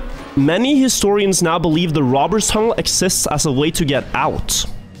 But many historians now believe the Robber's Tunnel exists as a way to get out.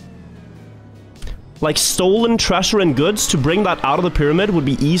 Like stolen treasure and goods, to bring that out of the pyramid would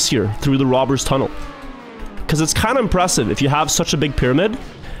be easier through the Robber's Tunnel. Because it's kind of impressive if you have such a big pyramid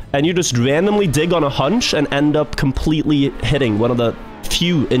and you just randomly dig on a hunch and end up completely hitting one of the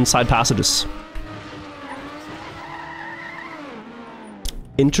few inside passages.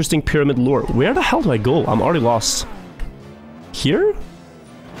 Interesting pyramid lore. Where the hell do I go? I'm already lost. Here?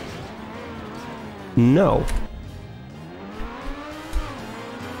 No.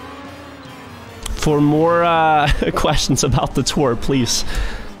 For more questions about the tour, please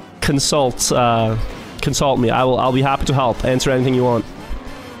consult me. I'll be happy to help. Answer anything you want.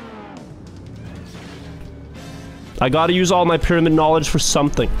 I gotta use all my pyramid knowledge for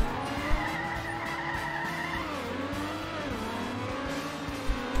something.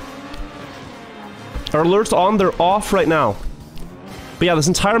 Are alerts on? They're off right now. But yeah, this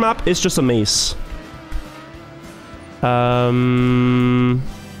entire map is just a maze.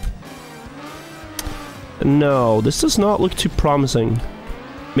 No, this does not look too promising.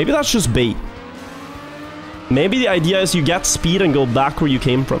 Maybe that's just bait. Maybe the idea is you get speed and go back where you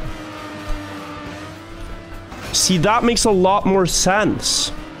came from. See, that makes a lot more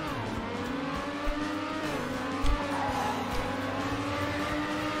sense.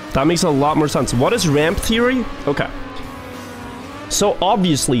 That makes a lot more sense. What is ramp theory? Okay. So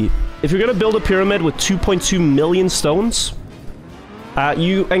obviously, if you're gonna build a pyramid with 2.2 million stones,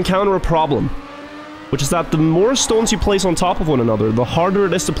 you encounter a problem, which is that the more stones you place on top of one another, the harder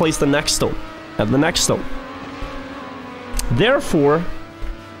it is to place the next stone and the next stone. Therefore,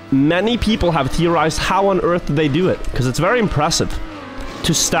 many people have theorized how on earth did they do it, because it's very impressive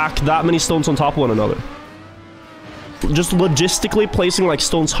to stack that many stones on top of one another. Just logistically placing like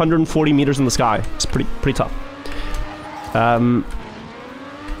stones 140 meters in the sky. It's pretty tough.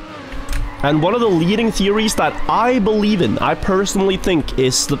 And one of the leading theories that I believe in, I personally think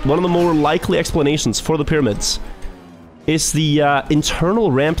is one of the more likely explanations for the pyramids, is the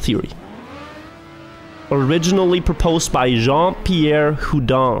internal ramp theory. Originally proposed by Jean-Pierre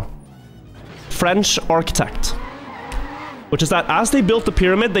Houdin, French architect. Which is that as they built the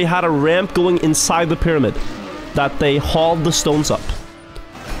pyramid, they had a ramp going inside the pyramid that they hauled the stones up.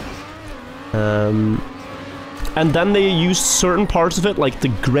 And then they used certain parts of it, like the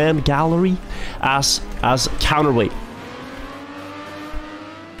Grand Gallery, as counterweight.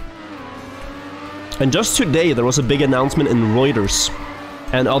 And just today, there was a big announcement in Reuters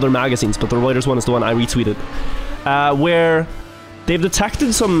and other magazines, but the Reuters one is the one I retweeted, where they've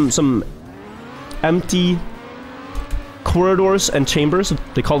detected some empty corridors and chambers.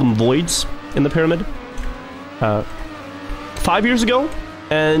 They call them voids in the pyramid. 5 years ago,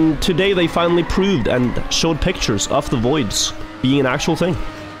 and today they finally proved and showed pictures of the voids being an actual thing.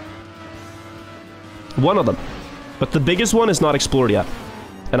 One of them. But the biggest one is not explored yet.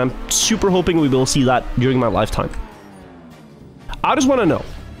 And I'm super hoping we will see that during my lifetime. I just want to know.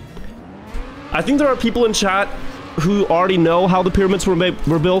 I think there are people in chat who already know how the pyramids were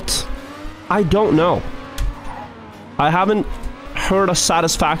built. I don't know. I haven't heard a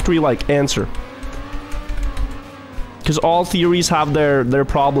satisfactory, like, answer. Because all theories have their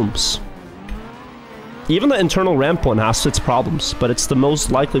problems. Even the internal ramp one has its problems, but it's the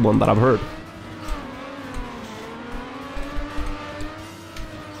most likely one that I've heard.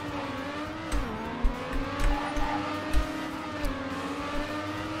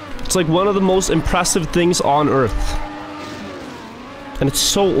 It's like one of the most impressive things on Earth. And it's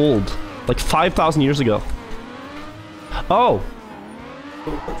so old. Like 5,000 years ago. Oh.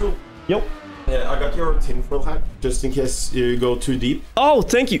 Yo. I got your tinfoil hat, just in case you go too deep. Oh,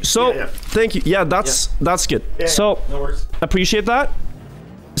 thank you. So, Yeah. thank you. Yeah, that's good. Yeah, so, no worries. appreciate that.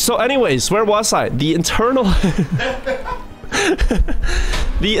 So anyways, where was I? The internal...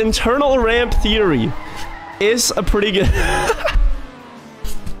 the internal ramp theory is a pretty good...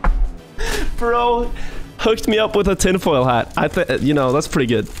 Bro hooked me up with a tinfoil hat. I think, you know, that's pretty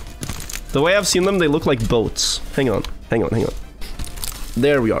good. The way I've seen them, they look like boats. Hang on.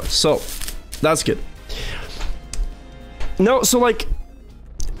 There we are. So, that's good. No, so like,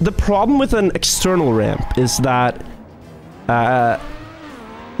 the problem with an external ramp is that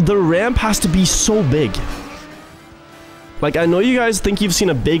the ramp has to be so big. Like, I know you guys think you've seen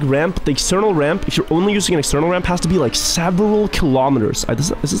a big ramp, but the external ramp, if you're only using an external ramp, has to be like several kilometers. I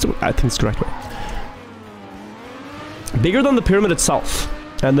think it's the correct way. Bigger than the pyramid itself.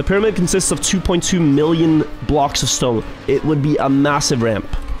 And the pyramid consists of 2.2 million blocks of stone. It would be a massive ramp.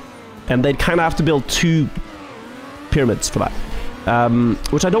 And they'd kind of have to build 2 pyramids for that.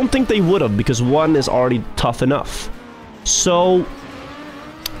 Which I don't think they would have, because one is already tough enough. So,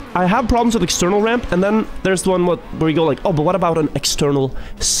 I have problems with external ramp, and then there's the one where you go like, oh, but what about an external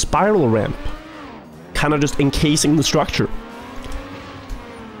spiral ramp? Kind of just encasing the structure.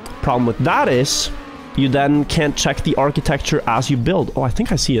 Problem with that is, you then can't check the architecture as you build. Oh, I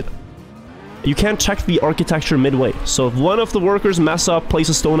think I see it. You can't check the architecture midway. So if one of the workers mess up, place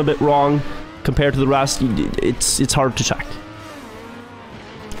a stone a bit wrong compared to the rest, it's hard to check.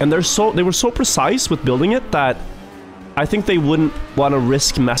 And they were so precise with building it that I think they wouldn't want to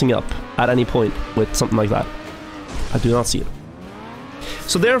risk messing up at any point with something like that. I do not see it.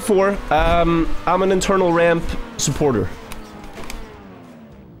 So therefore, I'm an internal ramp supporter.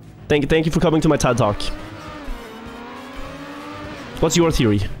 Thank you for coming to my TED Talk. What's your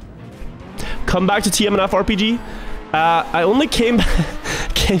theory? Come back to TMNF RPG? I only came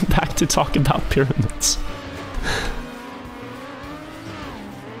back to talk about pyramids.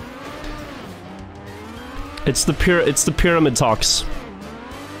 It's the pyramid talks.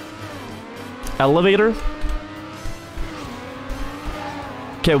 Elevator?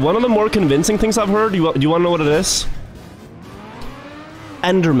 Okay, one of the more convincing things I've heard, do you want to know what it is?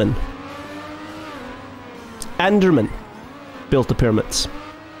 Enderman. Enderman built the pyramids.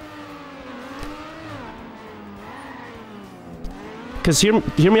 Because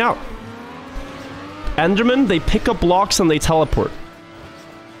hear me out. Endermen, they pick up blocks and they teleport.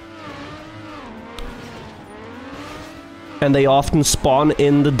 And they often spawn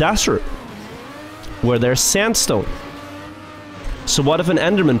in the desert, where there's sandstone. So what if an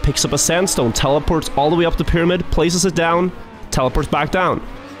Enderman picks up a sandstone, teleports all the way up the pyramid, places it down, teleports back down?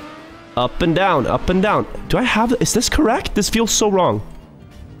 Up and down, up and down. Do I have it? Is this correct? This feels so wrong.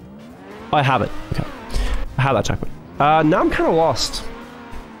 Oh, I have it. Okay. I have that checkpoint. Now I'm kind of lost.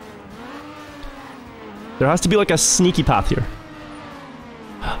 There has to be like a sneaky path here.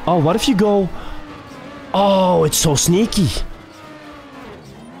 Oh, what if you go... Oh, it's so sneaky.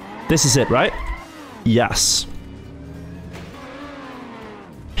 This is it, right? Yes.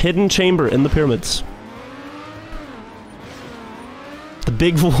 Hidden chamber in the pyramids. The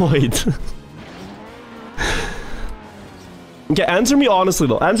big void. Okay, answer me honestly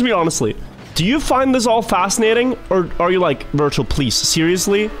though. Answer me honestly. Do you find this all fascinating? Or are you like, Virtual, please,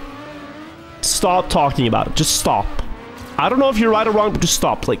 seriously? Stop talking about it. Just stop. I don't know if you're right or wrong, but just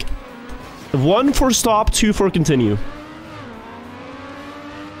stop. Like, 1 for stop, 2 for continue.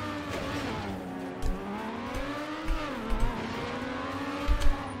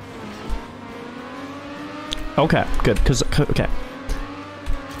 Okay, good. Okay.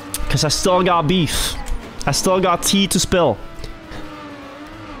 Because I still got beef. I still got tea to spill.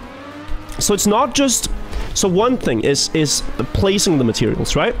 So it's not just... So one thing is placing the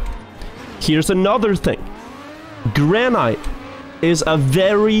materials, right? Here's another thing. Granite is a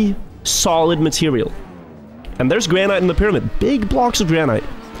very solid material. And there's granite in the pyramid. Big blocks of granite.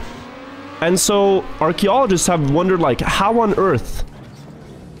 And so archaeologists have wondered, like, how on earth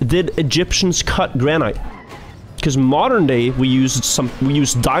did Egyptians cut granite? Because modern day, we use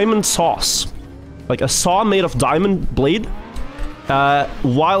diamond saws. Like a saw made of diamond blade,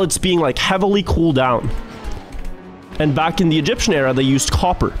 while it's being like heavily cooled down. And back in the Egyptian era, they used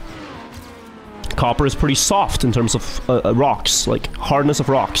copper. Copper is pretty soft in terms of rocks, like hardness of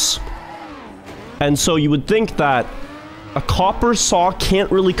rocks. And so you would think that a copper saw can't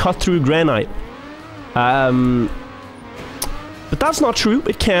really cut through granite. But that's not true.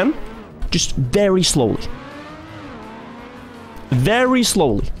 It can, just very slowly. Very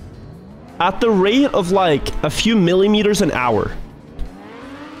slowly. At the rate of like a few millimeters an hour.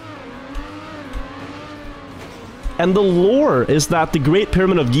 And the lore is that the Great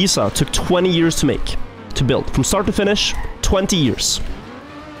Pyramid of Giza took 20 years to build. From start to finish, 20 years.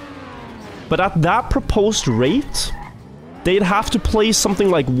 But at that proposed rate, they'd have to place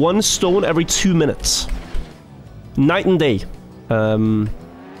something like 1 stone every 2 minutes. Night and day.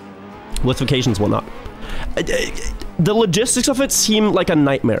 With vacations and whatnot. The logistics of it seem like a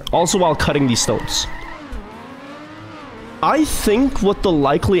nightmare, also while cutting these stones. I think what the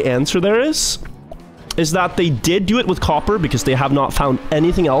likely answer there is that they did do it with copper because they have not found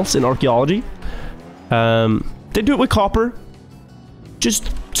anything else in archaeology. They do it with copper,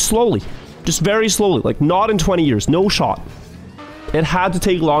 just slowly, just very slowly, like not in 20 years, no shot. It had to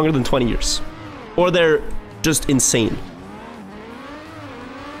take longer than 20 years, or they're just insane.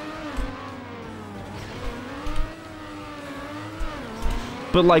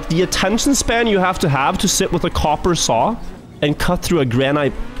 But like the attention span you have to sit with a copper saw and cut through a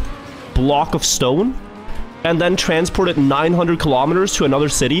granite block of stone and then transport it 900 kilometers to another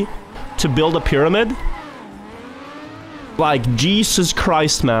city to build a pyramid. Like, Jesus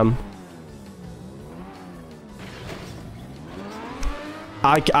Christ, man.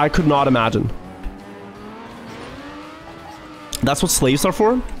 I could not imagine. That's what slaves are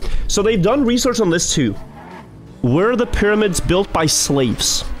for. So they've done research on this too. Were the pyramids built by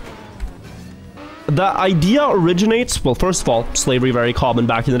slaves? The idea originates, well, first of all, slavery very common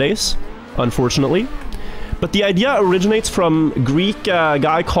back in the days, unfortunately. But the idea originates from a Greek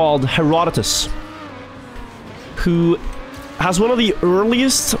guy called Herodotus, who has one of the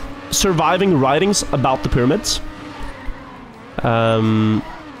earliest surviving writings about the pyramids.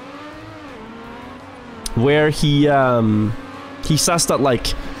 Where he says that,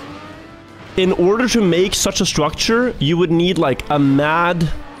 like, in order to make such a structure, you would need, like, a mad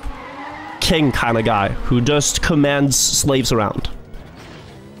king kind of guy who just commands slaves around.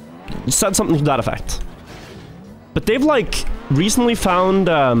 He said something to that effect. But they've, like, recently found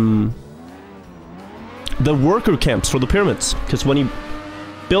the worker camps for the pyramids. Because when you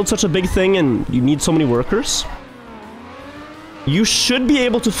build such a big thing and you need so many workers, you should be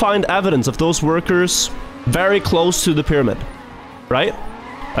able to find evidence of those workers very close to the pyramid, right?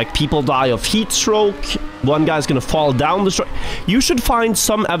 Like, people die of heat stroke, one guy's gonna fall down the structure. You should find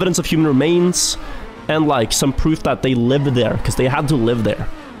some evidence of human remains and, like, some proof that they lived there, because they had to live there.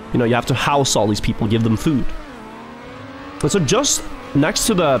 You know, you have to house all these people, give them food. And so just next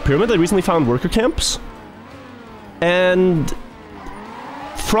to the pyramid, they recently found worker camps. And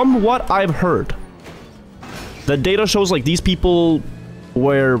from what I've heard, the data shows, like, these people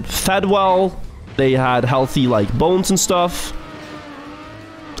were fed well, they had healthy, like, bones and stuff.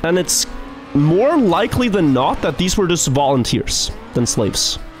 And it's more likely than not that these were just volunteers than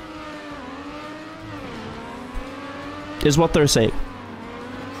slaves. Is what they're saying.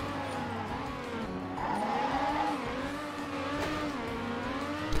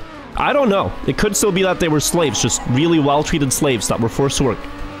 I don't know. It could still be that they were slaves, just really well-treated slaves that were forced to work.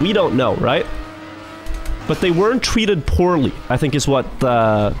 We don't know, right? But they weren't treated poorly, I think is what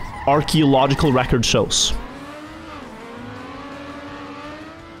the archaeological record shows.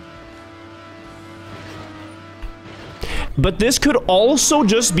 But this could also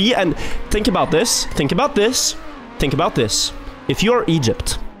just be, and think about this, think about this, think about this. If you're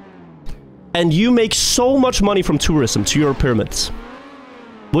Egypt, and you make so much money from tourism to your pyramids,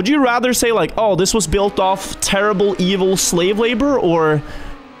 would you rather say, like, oh, this was built off terrible, evil slave labor, or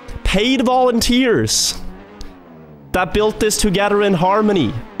paid volunteers that built this together in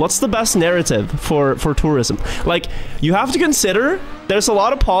harmony? What's the best narrative for tourism? Like, you have to consider, there's a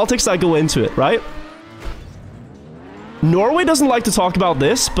lot of politics that go into it, right? Norway doesn't like to talk about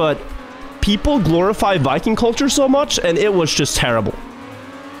this, but people glorify Viking culture so much, and it was just terrible.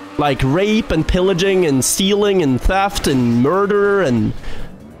 Like, rape and pillaging and stealing and theft and murder and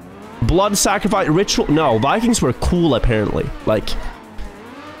blood sacrifice, ritual. No, Vikings were cool, apparently. Like,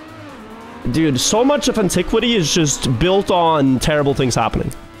 dude, so much of antiquity is just built on terrible things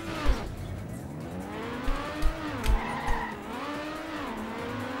happening.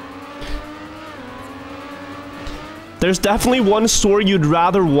 There's definitely one story you'd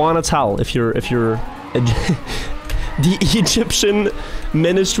rather want to tell if you're the Egyptian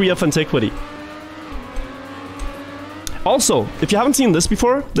Ministry of Antiquity. Also, if you haven't seen this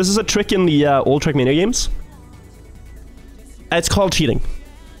before, this is a trick in the old Trackmania games. It's called cheating.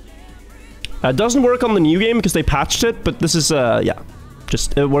 It doesn't work on the new game because they patched it, but this is, yeah,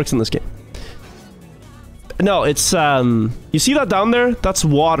 just, it works in this game. No, it's, you see that down there? That's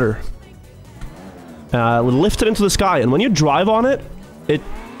water. Lift it into the sky, and when you drive on it,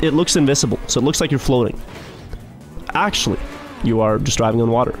 it looks invisible, so it looks like you're floating. Actually, you are just driving on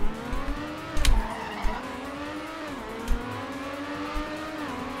water.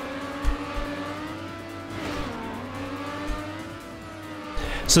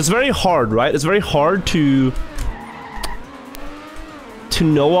 So it's very hard, right? It's very hard to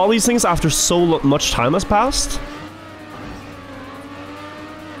know all these things after so much time has passed.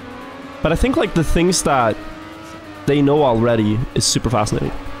 But I think like the things that they know already is super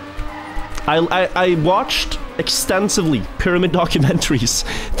fascinating. I watched extensively pyramid documentaries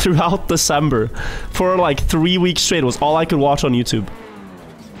throughout December for like 3 weeks straight. It was all I could watch on YouTube.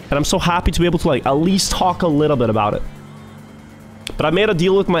 And I'm so happy to be able to like at least talk a little bit about it. But I made a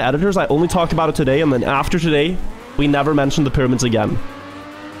deal with my editors. I only talked about it today, and then after today, we never mentioned the pyramids again.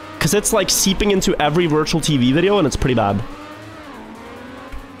 Because it's like seeping into every virtual TV video, and it's pretty bad.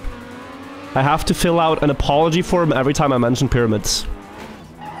 I have to fill out an apology form every time I mention pyramids.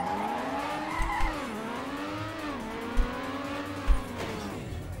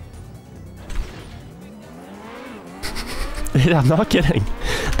 I'm not kidding.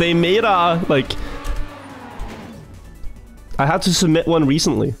 They made a, like... I had to submit one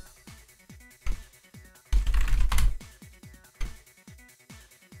recently.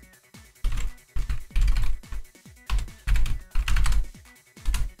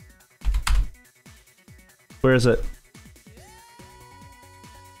 Where is it?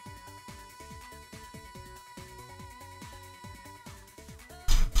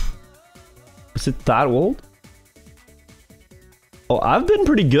 Is it that old? Oh, I've been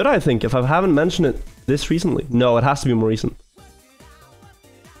pretty good, I think, if I haven't mentioned it this recently. No, it has to be more recent.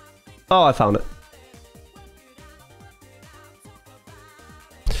 Oh, I found it.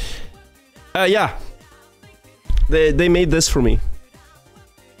 Yeah. They made this for me.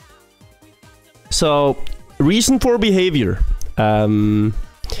 So, reason for behavior. Random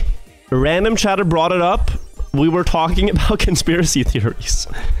chatter brought it up. We were talking about conspiracy theories.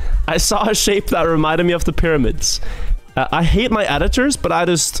 I saw a shape that reminded me of the pyramids. I hate my editors, but I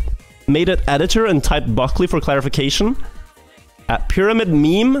just made it editor and typed Buckley for clarification. Pyramid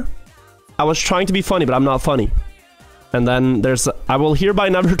meme. I was trying to be funny, but I'm not funny. And then there's... I will hereby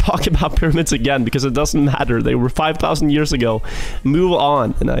never talk about pyramids again because it doesn't matter. They were 5,000 years ago. Move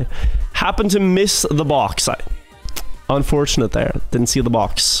on. And I happened to miss the box. Unfortunate there. Didn't see the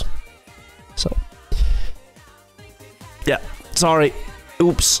box. So. Yeah. Sorry.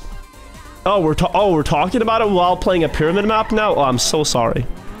 Oops. Oh, we're talking about it while playing a pyramid map now? Oh, I'm so sorry.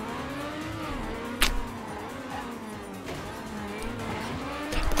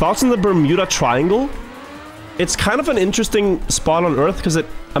 Thoughts on the Bermuda Triangle? It's kind of an interesting spot on Earth because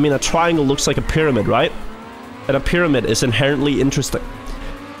I mean, a triangle looks like a pyramid, right? And a pyramid is inherently interesting.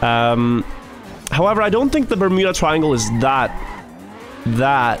 However, I don't think the Bermuda Triangle is that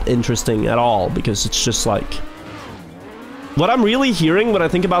interesting at all because it's just like... What I'm really hearing when I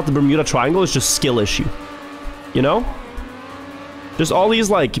think about the Bermuda Triangle is just skill issue. You know? There's all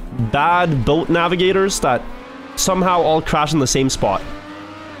these like bad boat navigators that somehow all crash in the same spot.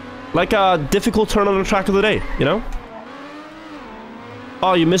 Like a difficult turn on the track of the day, you know?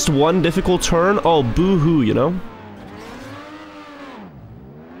 Oh, you missed one difficult turn? Oh, boo-hoo, you know?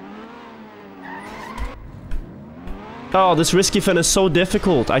 Oh, this risky fin is so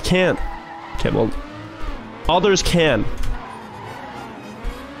difficult. I can't. Okay, well... Others can.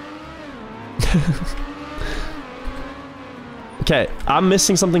 Okay, I'm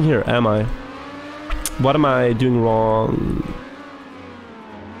missing something here, am I? What am I doing wrong?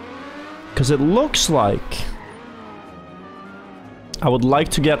 Because it looks like I would like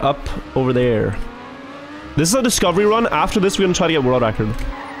to get up over there. This is a discovery run. After this, we're gonna try to get world record.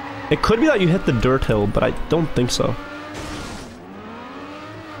 It could be that you hit the dirt hill, but I don't think so.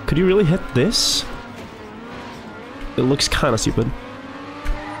 Could you really hit this? It looks kind of stupid.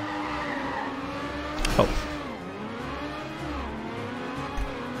 Oh.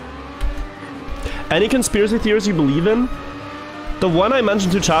 Any conspiracy theories you believe in? The one I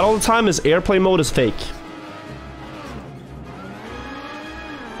mention to chat all the time is airplane mode is fake.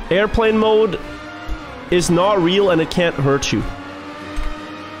 Airplane mode is not real and it can't hurt you.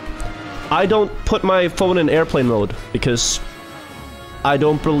 I don't put my phone in airplane mode because I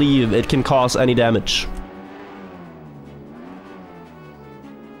don't believe it can cause any damage.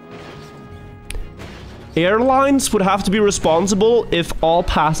 Airlines would have to be responsible if all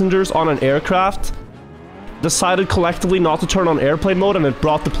passengers on an aircraft decided collectively not to turn on airplane mode and it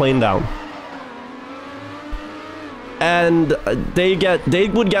brought the plane down. And they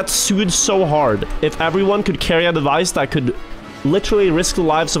would get sued so hard if everyone could carry a device that could literally risk the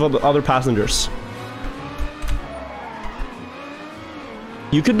lives of other passengers.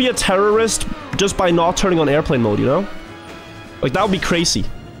 You could be a terrorist just by not turning on airplane mode, you know? Like, that would be crazy.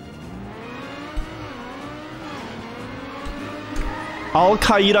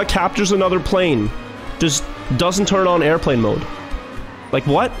 Al-Qaeda captures another plane. Just doesn't turn on airplane mode. Like,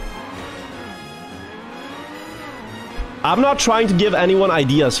 what? I'm not trying to give anyone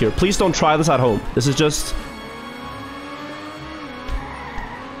ideas here. Please don't try this at home. This is just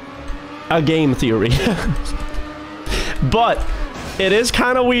a game theory. But it is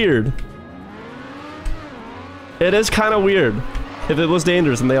kind of weird. It is kind of weird if it was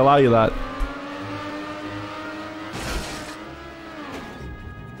dangerous and they allow you that.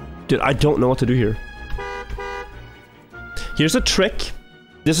 Dude, I don't know what to do here. Here's a trick.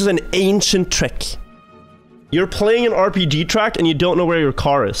 This is an ancient trick. You're playing an RPG track and you don't know where your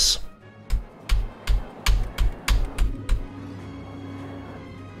car is.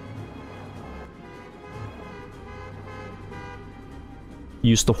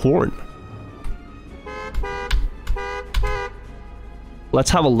 Use the horn.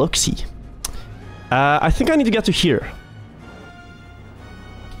 Let's have a look-see. I think I need to get to here.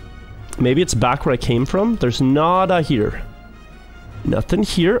 Maybe it's back where I came from. There's nada here. Nothing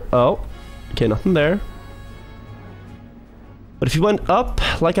here. Oh. Okay, nothing there. But if you went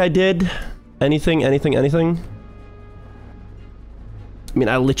up like I did, anything. I mean,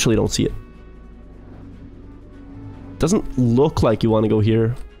 I literally don't see it. Doesn't look like you want to go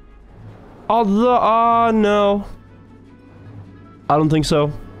here. Although, no. I don't think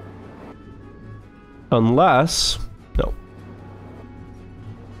so. Unless... No.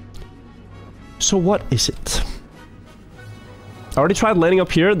 So what is it? I already tried landing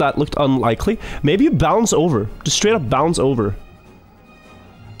up here. That looked unlikely. Maybe you bounce over. Just straight up bounce over.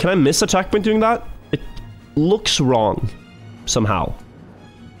 Can I miss a checkpoint doing that? It looks wrong. Somehow.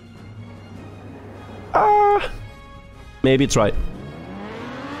 Maybe it's right.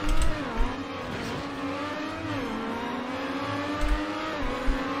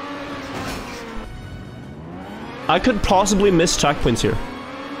 I could possibly miss checkpoints here.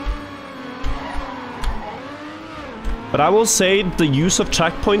 But I will say the use of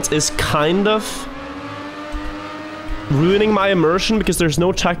checkpoints is kind of ruining my immersion because there's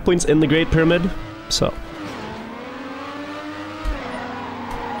no checkpoints in the Great Pyramid. So.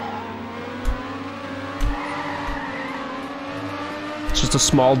 It's just a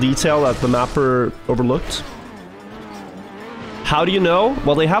small detail that the mapper overlooked. How do you know?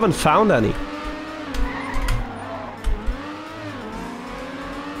 Well, they haven't found any.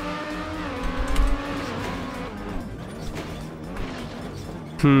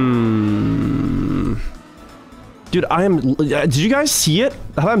 Dude, I am... Did you guys see it?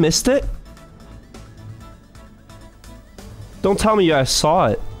 Have I missed it? Don't tell me you guys saw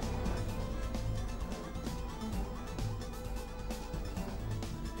it.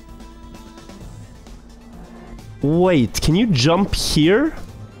 Wait, can you jump here?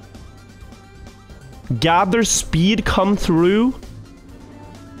 Gather speed, come through?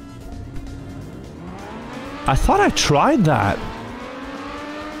 I thought I tried that.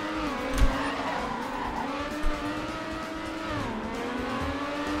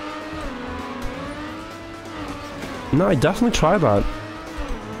 No, I definitely tried that.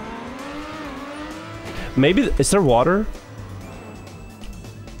 Maybe... Is there water?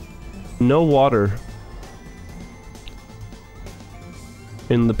 No water.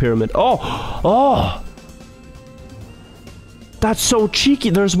 In the pyramid. Oh! Oh! That's so cheeky.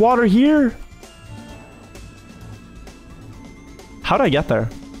 There's water here. How'd I get there?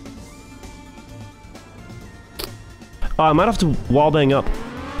 Oh, I might have to wallbang up.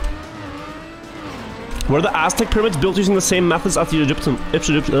 Were the Aztec pyramids built using the same methods as the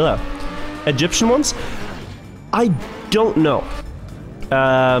Egyptian ones? I don't know.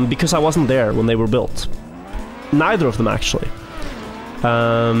 Because I wasn't there when they were built. Neither of them, actually.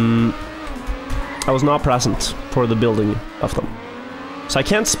 I was not present for the building of them. So I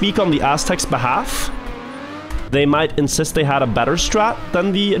can't speak on the Aztecs' behalf. They might insist they had a better strat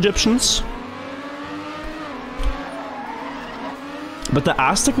than the Egyptians. But the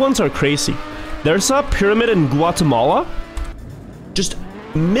Aztec ones are crazy. There's a pyramid in Guatemala. Just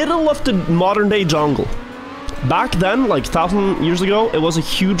middle of the modern day jungle. Back then, like 1,000 years ago, it was a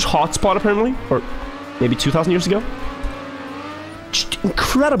huge hotspot apparently. Or maybe 2,000 years ago. Just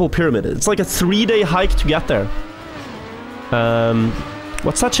incredible pyramid. It's like a 3-day hike to get there.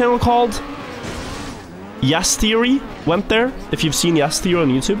 What's that channel called? Yes Theory went there. If you've seen Yes Theory on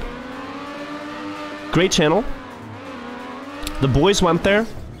YouTube. Great channel. The boys went there.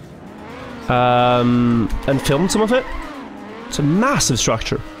 And filmed some of it. It's a massive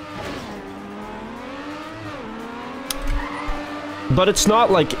structure. But it's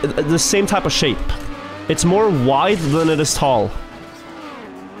not like the same type of shape. It's more wide than it is tall.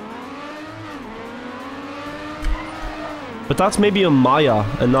 But that's maybe a Maya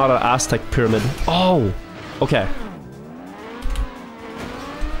and not an Aztec pyramid. Oh, okay.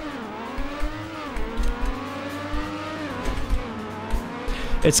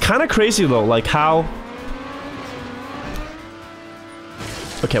 It's kind of crazy though, like how...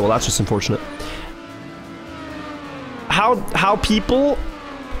 Okay, well that's just unfortunate. How people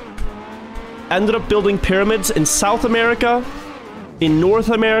ended up building pyramids in South America, in North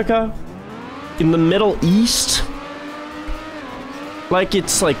America, in the Middle East. Like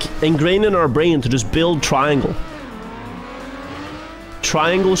it's like ingrained in our brain to just build triangle.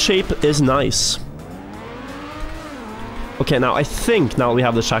 Triangle shape is nice. Okay, now I think now we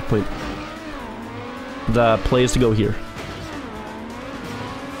have the checkpoint. The place to go here.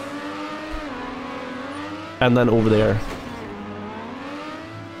 And then over there.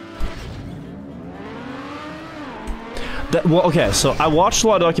 Well, okay, so I watched a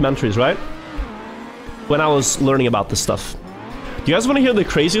lot of documentaries, right? When I was learning about this stuff. Do you guys want to hear the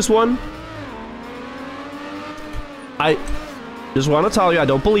craziest one? I just want to tell you, I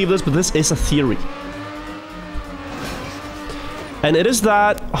don't believe this, but this is a theory. And it is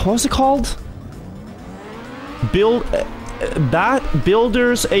that, what was it called?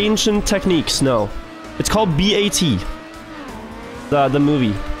 Builders Ancient Techniques, no. It's called BAT. The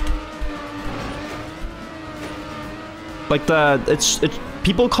movie. Like it's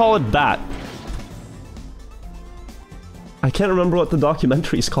people call it BAT. I can't remember what the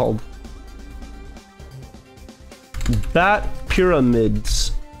documentary is called. Bat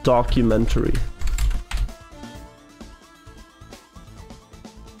Pyramids documentary.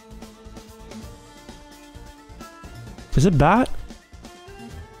 Is it BAT?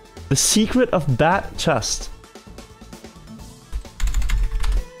 The Secret of Bat Chest.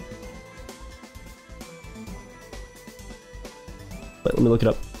 Wait, let me look it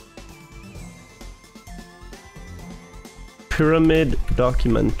up. Pyramid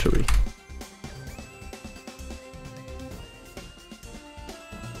documentary.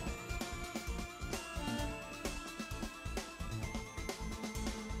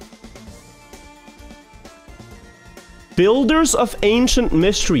 Builders of Ancient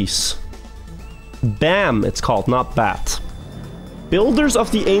Mysteries. BAM, it's called, not BAT. Builders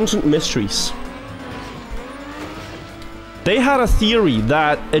of the Ancient Mysteries. They had a theory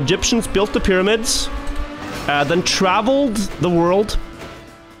that Egyptians built the pyramids, then traveled the world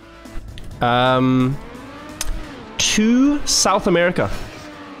to South America.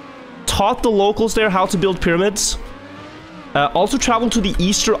 Taught the locals there how to build pyramids. Also traveled to the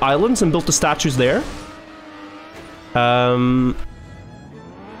Easter Islands and built the statues there. And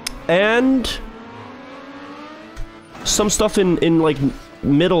some stuff in like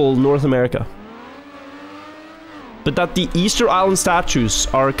middle North America. But that the Easter Island statues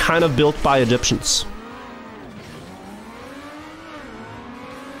are kind of built by Egyptians.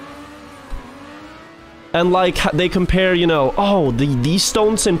 And like they compare, you know, oh, these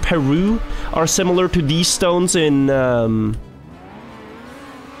stones in Peru are similar to these stones in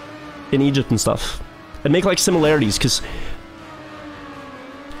Egypt and stuff. And make like similarities, because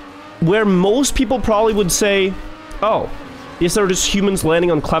where most people probably would say, oh, these are just humans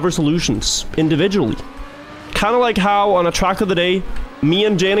landing on clever solutions individually. Kind of like how on a track of the day, me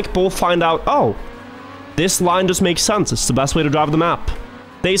and Janik both find out, oh, this line just makes sense. It's the best way to drive the map.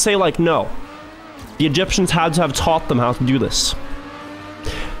 They say like, no, the Egyptians had to have taught them how to do this.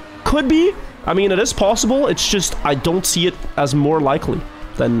 Could be. I mean, it is possible. It's just, I don't see it as more likely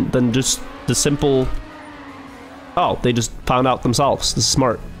than just the simple, oh, they just found out themselves. This is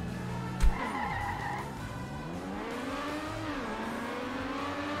smart.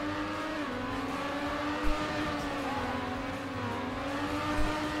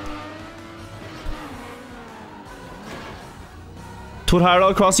 Tour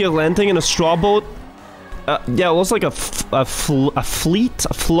Harald across the Atlantic in a straw boat. Yeah, it was like a float.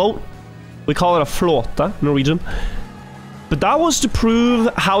 We call it a flotte, Norwegian. But that was to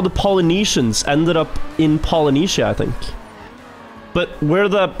prove how the Polynesians ended up in Polynesia, I think. But were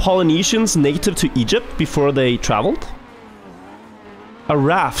the Polynesians native to Egypt before they traveled? A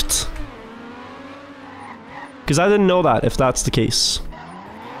raft. Because I didn't know that, if that's the case.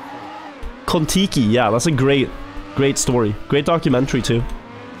 Kon-Tiki, yeah, that's a great story. Great documentary, too.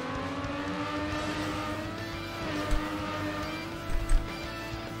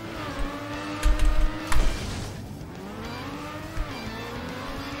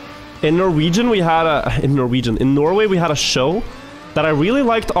 In Norwegian, we had a... In Norway, we had a show that I really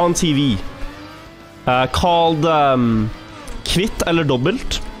liked on TV. Called Kvitt eller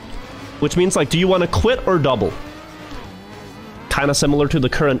dobbelt. Which means, like, do you want to quit or double? Kind of similar to the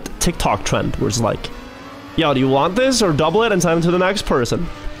current TikTok trend, where it's like, yo, do you want this or double it and send it to the next person?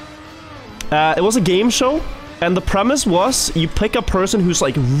 It was a game show, and the premise was you pick a person who's,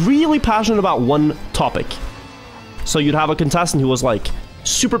 like, really passionate about one topic. So you'd have a contestant who was, like,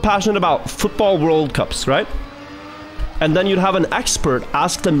 super passionate about football World Cups, right? And then you'd have an expert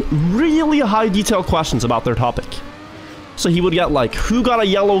ask them really high detail questions about their topic. So he would get like, who got a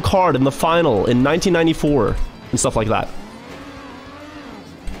yellow card in the final in 1994 and stuff like that.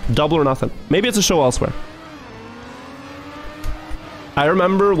 Double or Nothing. Maybe it's a show elsewhere. I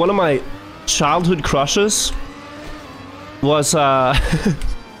remember one of my childhood crushes was a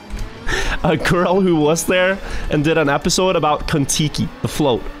girl who was there and did an episode about Kon-Tiki, the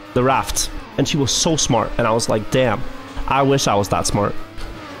float, the raft. And she was so smart. And I was like, damn, I wish I was that smart.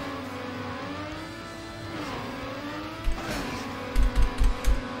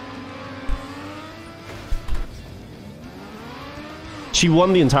 She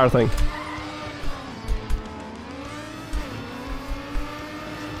won the entire thing.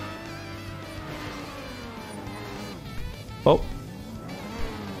 Oh.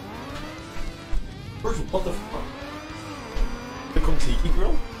 What the fuck? The Kon-Tiki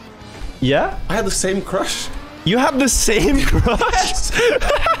girl? Yeah? I had the same crush. You had the same crush?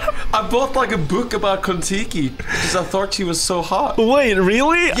 I bought like a book about Kon-Tiki because I thought she was so hot. Wait,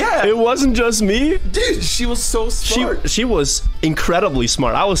 really? Yeah. It wasn't just me? Dude, she was so smart. She was incredibly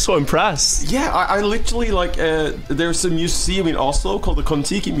smart. I was so impressed. Yeah, I literally like, there's a museum in Oslo called the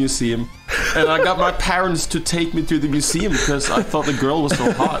Kon-Tiki Museum. And I got my parents to take me to the museum because I thought the girl was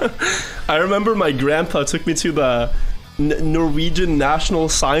so hot. I remember my grandpa took me to the Norwegian National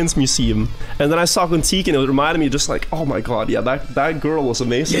Science Museum, and then I saw Kon-Tiki and it reminded me just like, oh my god, yeah, that girl was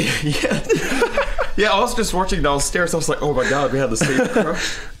amazing. Yeah. Yeah, I was just watching downstairs, I was like, oh my god, we had the same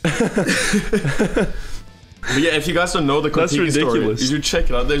crush. But yeah, if you guys don't know the Kon-Tiki story, you should check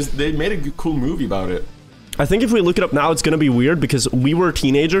it out. They made a cool movie about it. I think if we look it up now, it's gonna be weird because we were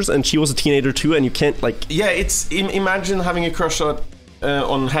teenagers and she was a teenager too, and you can't like... Yeah, it's... Imagine having a crush on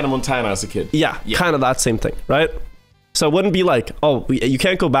Hannah Montana as a kid. Yeah, kind of that same thing, right? So it wouldn't be like, oh, you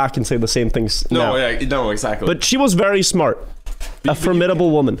can't go back and say the same things now. No, exactly. But she was very smart. A formidable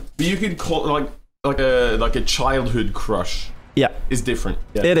woman. But you could call it like a childhood crush. Yeah. Is different.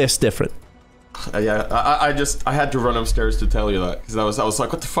 Yeah. It is different. Yeah, I had to run upstairs to tell you that. Because I was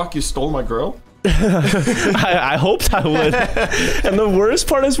like, what the fuck, you stole my girl? I hoped I would. And the worst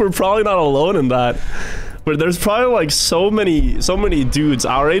part is we're probably not alone in that. But there's probably like so many dudes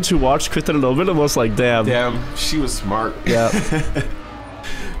our age who watched Quit It a little bit and was like, damn. Damn, she was smart. Yeah.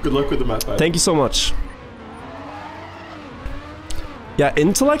 Good luck with the math. Thank you so much. Yeah,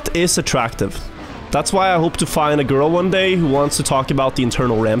 intellect is attractive. That's why I hope to find a girl one day who wants to talk about the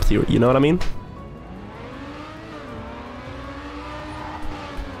internal ramp theory. You know what I mean?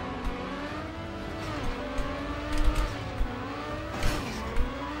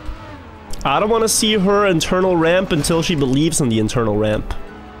 I don't want to see her internal ramp until she believes in the internal ramp.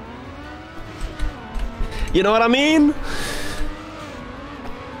 You know what I mean?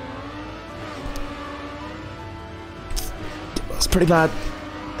 That's pretty bad.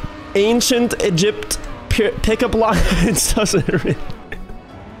 Ancient Egypt pickup lines doesn't really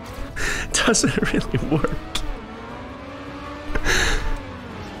work.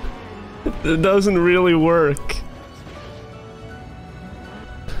 It doesn't really work.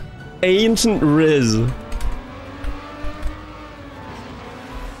 Ancient Riz.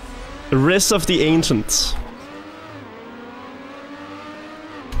 Riz of the Ancients.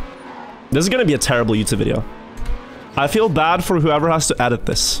 This is gonna be a terrible YouTube video. I feel bad for whoever has to edit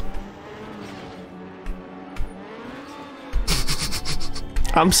this.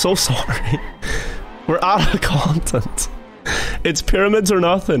 I'm so sorry. We're out of content. It's pyramids or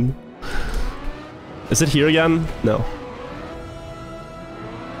nothing. Is it here again? No.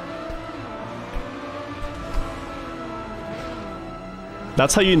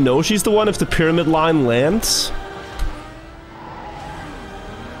 That's how you know she's the one, if the pyramid line lands.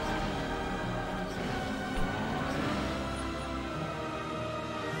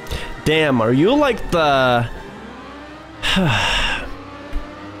 Damn, are you like the...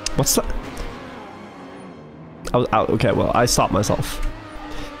 What's that? Okay, well, I stopped myself.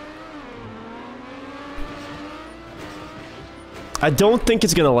 I don't think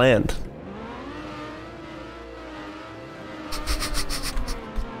it's gonna land.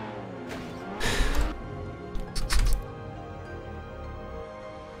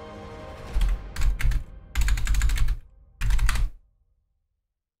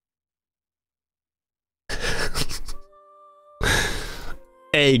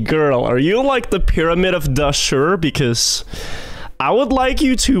 Hey girl, are you like the pyramid of Dashur? Because I would like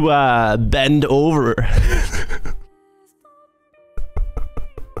you to bend over.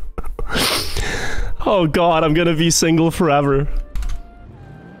 Oh god, I'm gonna be single forever.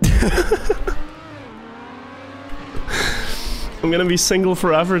 I'm gonna be single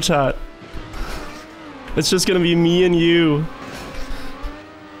forever, chat. It's just gonna be me and you.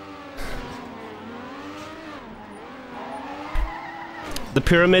 The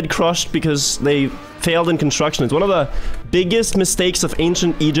pyramid crushed because they failed in construction. It's one of the biggest mistakes of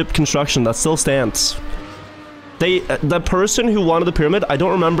ancient Egypt construction that still stands. The person who wanted the pyramid, I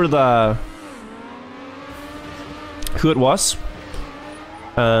don't remember who it was.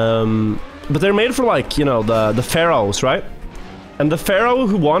 But they're made for, like, you know, the pharaohs, right? And the pharaoh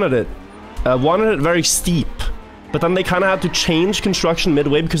who wanted it very steep. But then they kind of had to change construction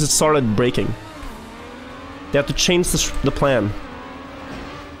midway because it started breaking. They had to change the plan.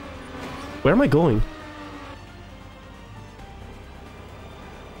 Where am I going?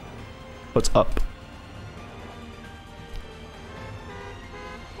 What's up?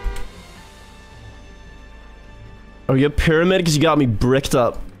 Oh, you have pyramid because you got me bricked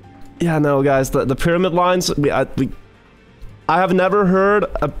up. Yeah, no, guys, the pyramid lines. I have never heard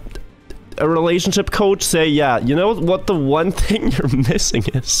a relationship coach say, yeah, you know what the one thing you're missing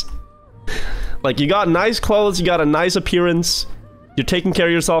is? Like, you got nice clothes, you got a nice appearance, you're taking care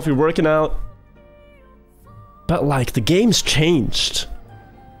of yourself, you're working out. But, like, the game's changed.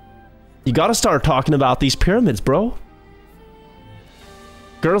 You gotta start talking about these pyramids, bro.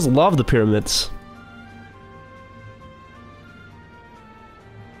 Girls love the pyramids.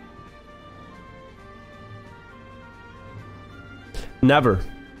 Never.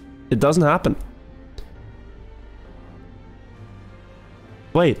 It doesn't happen.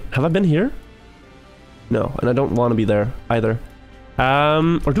 Wait, have I been here? No, and I don't want to be there either.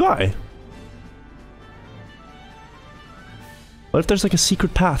 Or do I? What if there's like a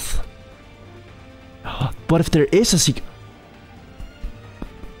secret path? What if there is a secret?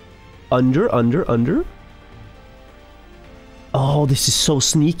 Under? Oh, this is so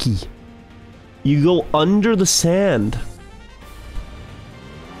sneaky. You go under the sand.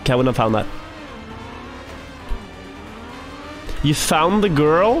 Okay, I wouldn't have found that. You found the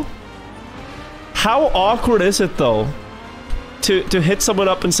girl? How awkward is it, though? To hit someone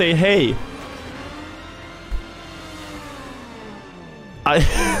up and say, hey.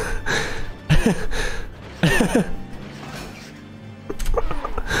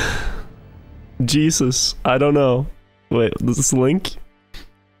 Jesus, I don't know. Wait, this link?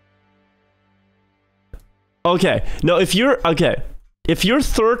 Okay, no, if you're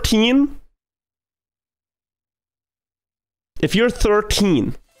 13,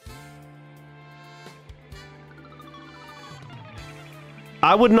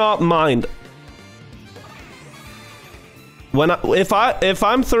 I would not mind. If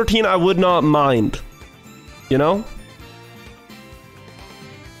I'm 13, I would not mind. You know?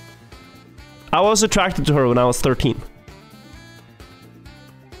 I was attracted to her when I was 13.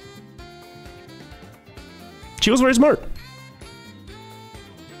 She was very smart.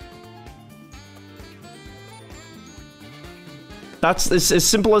 That's as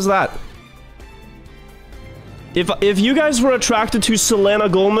simple as that. If you guys were attracted to Selena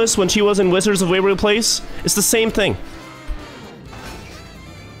Gomez when she was in Wizards of Waverly Place, it's the same thing.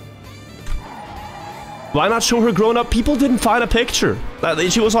 Why not show her grown up? People didn't find a picture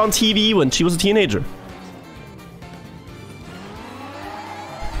that she was on TV when she was a teenager.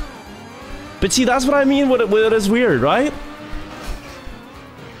 But see, that's what I mean. What it is weird, right?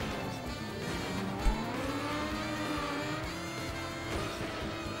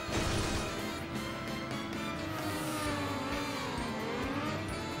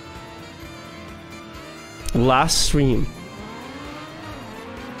 Last stream.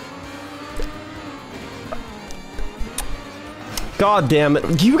 God damn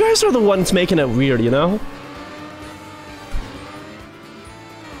it. You guys are the ones making it weird, you know?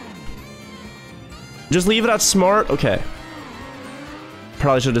 Just leave it at smart? Okay.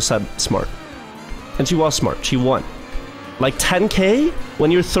 Probably should have said smart. And she was smart. She won. Like 10K? When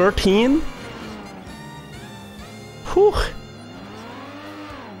you're 13? Whew.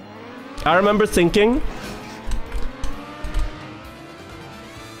 I remember thinking...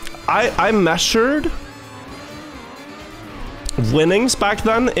 I measured... winnings back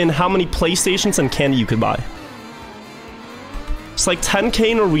then in how many PlayStations and candy you could buy. It's like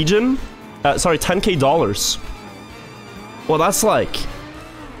 10K Norwegian. Sorry, 10K dollars. Well, that's like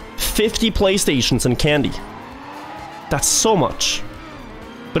 50 PlayStations and candy. That's so much.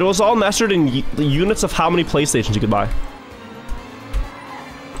 But it was all measured in the units of how many PlayStations you could buy.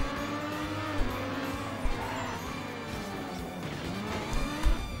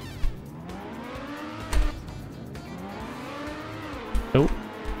 Oh.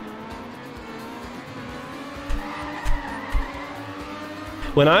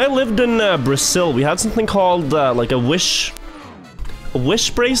 When I lived in Brazil, we had something called like a wish wish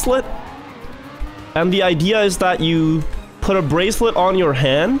bracelet. And the idea is that you put a bracelet on your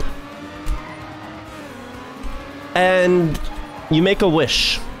hand and you make a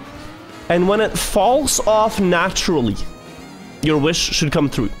wish. And when it falls off naturally, your wish should come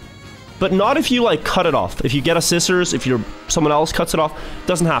through. But not if you like cut it off. If you get a scissors, if someone else cuts it off,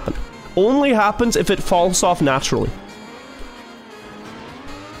 doesn't happen. Only happens if it falls off naturally.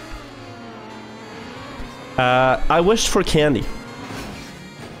 I wished for candy.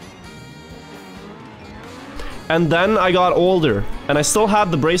 And then I got older, and I still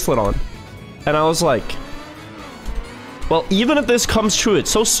had the bracelet on. And I was like, well, even if this comes true, it's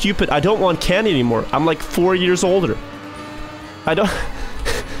so stupid, I don't want candy anymore. I'm like 4 years older. I don't...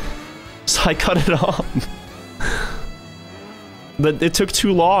 So I cut it off. But it took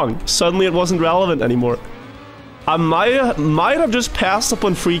too long. Suddenly it wasn't relevant anymore. I might have just passed up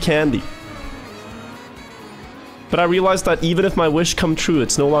on free candy. But I realized that even if my wish come true,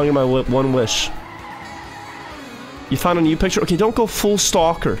 it's no longer my one wish. You found a new picture? Okay, don't go full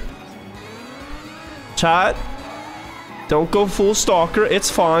stalker. Chat. Don't go full stalker. It's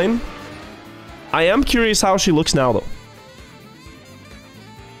fine. I am curious how she looks now, though.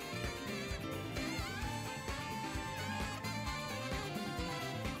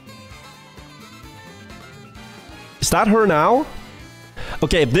 Is that her now?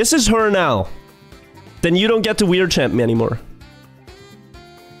 Okay, if this is her now, then you don't get to weird champ me anymore.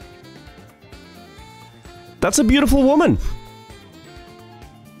 That's a beautiful woman.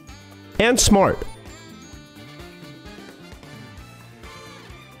 And smart.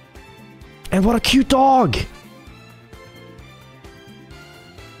 And what a cute dog.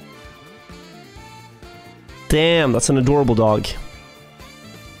 Damn, that's an adorable dog.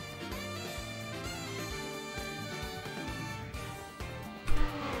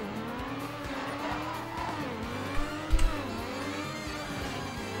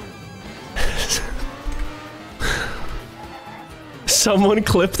 Someone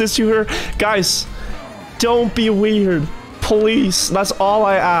clip this to her? Guys, don't be weird. Please, that's all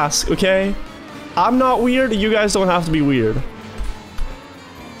I ask, okay? I'm not weird, you guys don't have to be weird.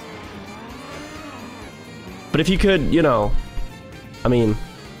 But if you could, you know... I mean...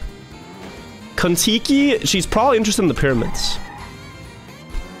 Kontiki, she's probably interested in the pyramids.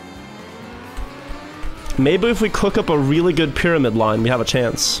 Maybe if we cook up a really good pyramid line, we have a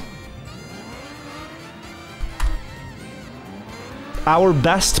chance. Our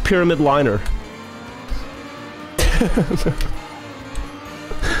best pyramid liner.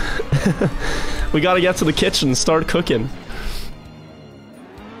 We gotta get to the kitchen and start cooking.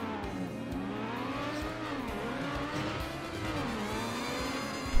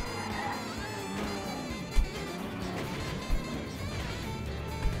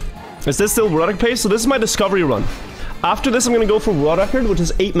 Is this still world record pace? So this is my discovery run. After this I'm gonna go for world record, which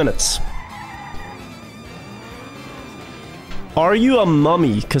is 8 minutes. Are you a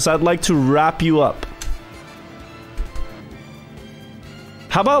mummy? Because I'd like to wrap you up.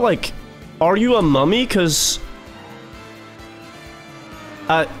 How about, like, are you a mummy? Because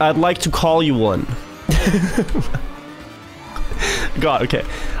I'd like to call you one. God, okay.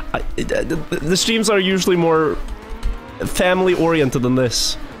 The streams are usually more family-oriented than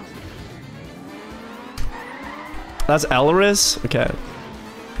this. That's Elris? Okay.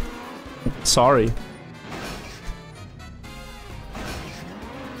 Sorry.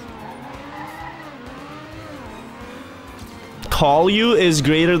 Call you is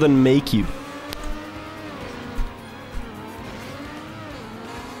greater than make you.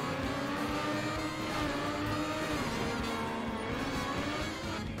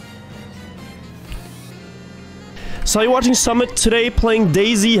 Saw you watching Summit today playing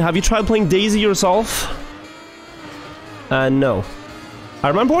Daisy. Have you tried playing Daisy yourself? No. I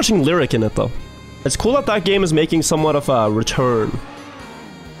remember watching Lyric in it though. It's cool that that game is making somewhat of a return.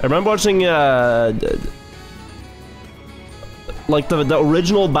 I remember watching like the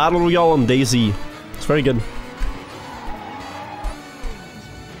original Battle Royale on DayZ. It's very good.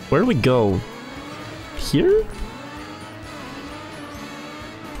 Where do we go? Here?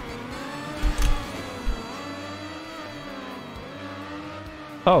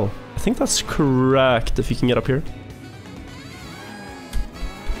 Oh, I think that's correct if you can get up here.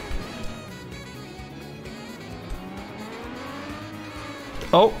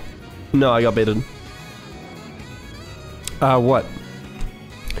 Oh, no, I got baited. What?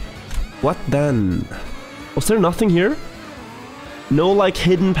 What then? Was there nothing here? No, like,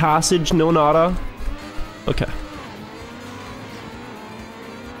 hidden passage, no nada? Okay.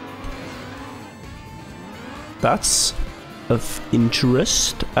 That's of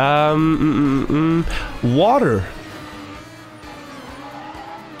interest. Water.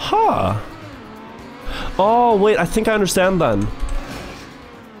 Huh. Oh, wait, I think I understand then.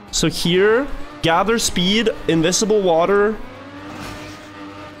 So here, gather speed, invisible water,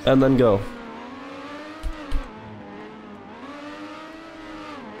 and then go.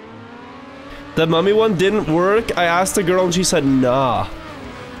 The mummy one didn't work. I asked the girl and she said nah.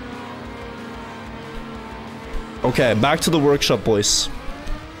 Okay, back to the workshop, boys.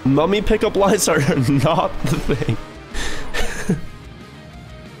 Mummy pickup lines are not the thing.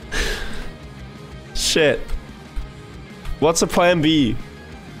 Shit. What's a plan B?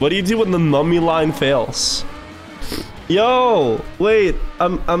 What do you do when the mummy line fails? Yo, wait,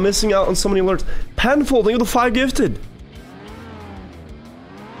 I'm missing out on so many alerts. Penfold, thank you for the 5 gifted.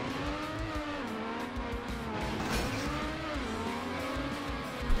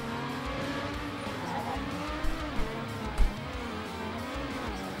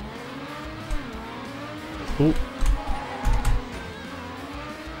 Ooh.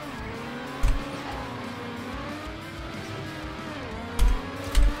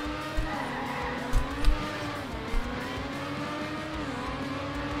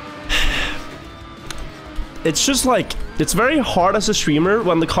 It's just like, it's very hard as a streamer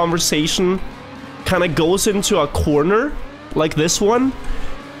when the conversation kind of goes into a corner like this one,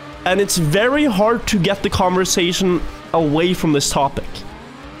 and it's very hard to get the conversation away from this topic.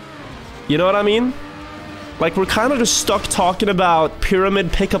 You know what I mean? Like, we're kind of just stuck talking about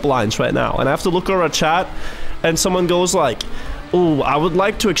pyramid pickup lines right now, and I have to look over a chat and someone goes like, oh, I would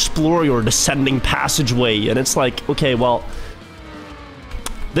like to explore your descending passageway, and it's like, okay, well,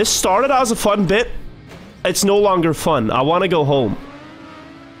 this started as a fun bit. It's no longer fun. I want to go home.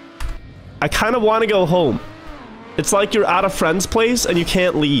 I kind of want to go home. It's like you're at a friend's place and you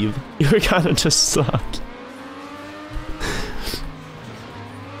can't leave. You're kind of just stuck.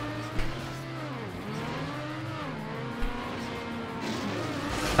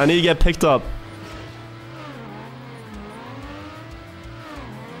 I need to get picked up.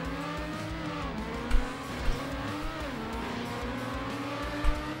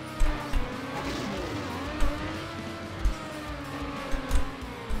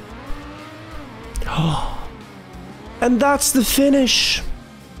 And that's the finish.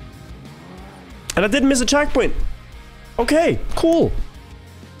 And I didn't miss a checkpoint. Okay, cool.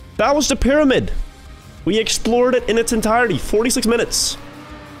 That was the pyramid. We explored it in its entirety. 46 minutes.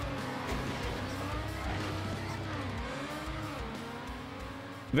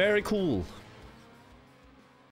 Very cool.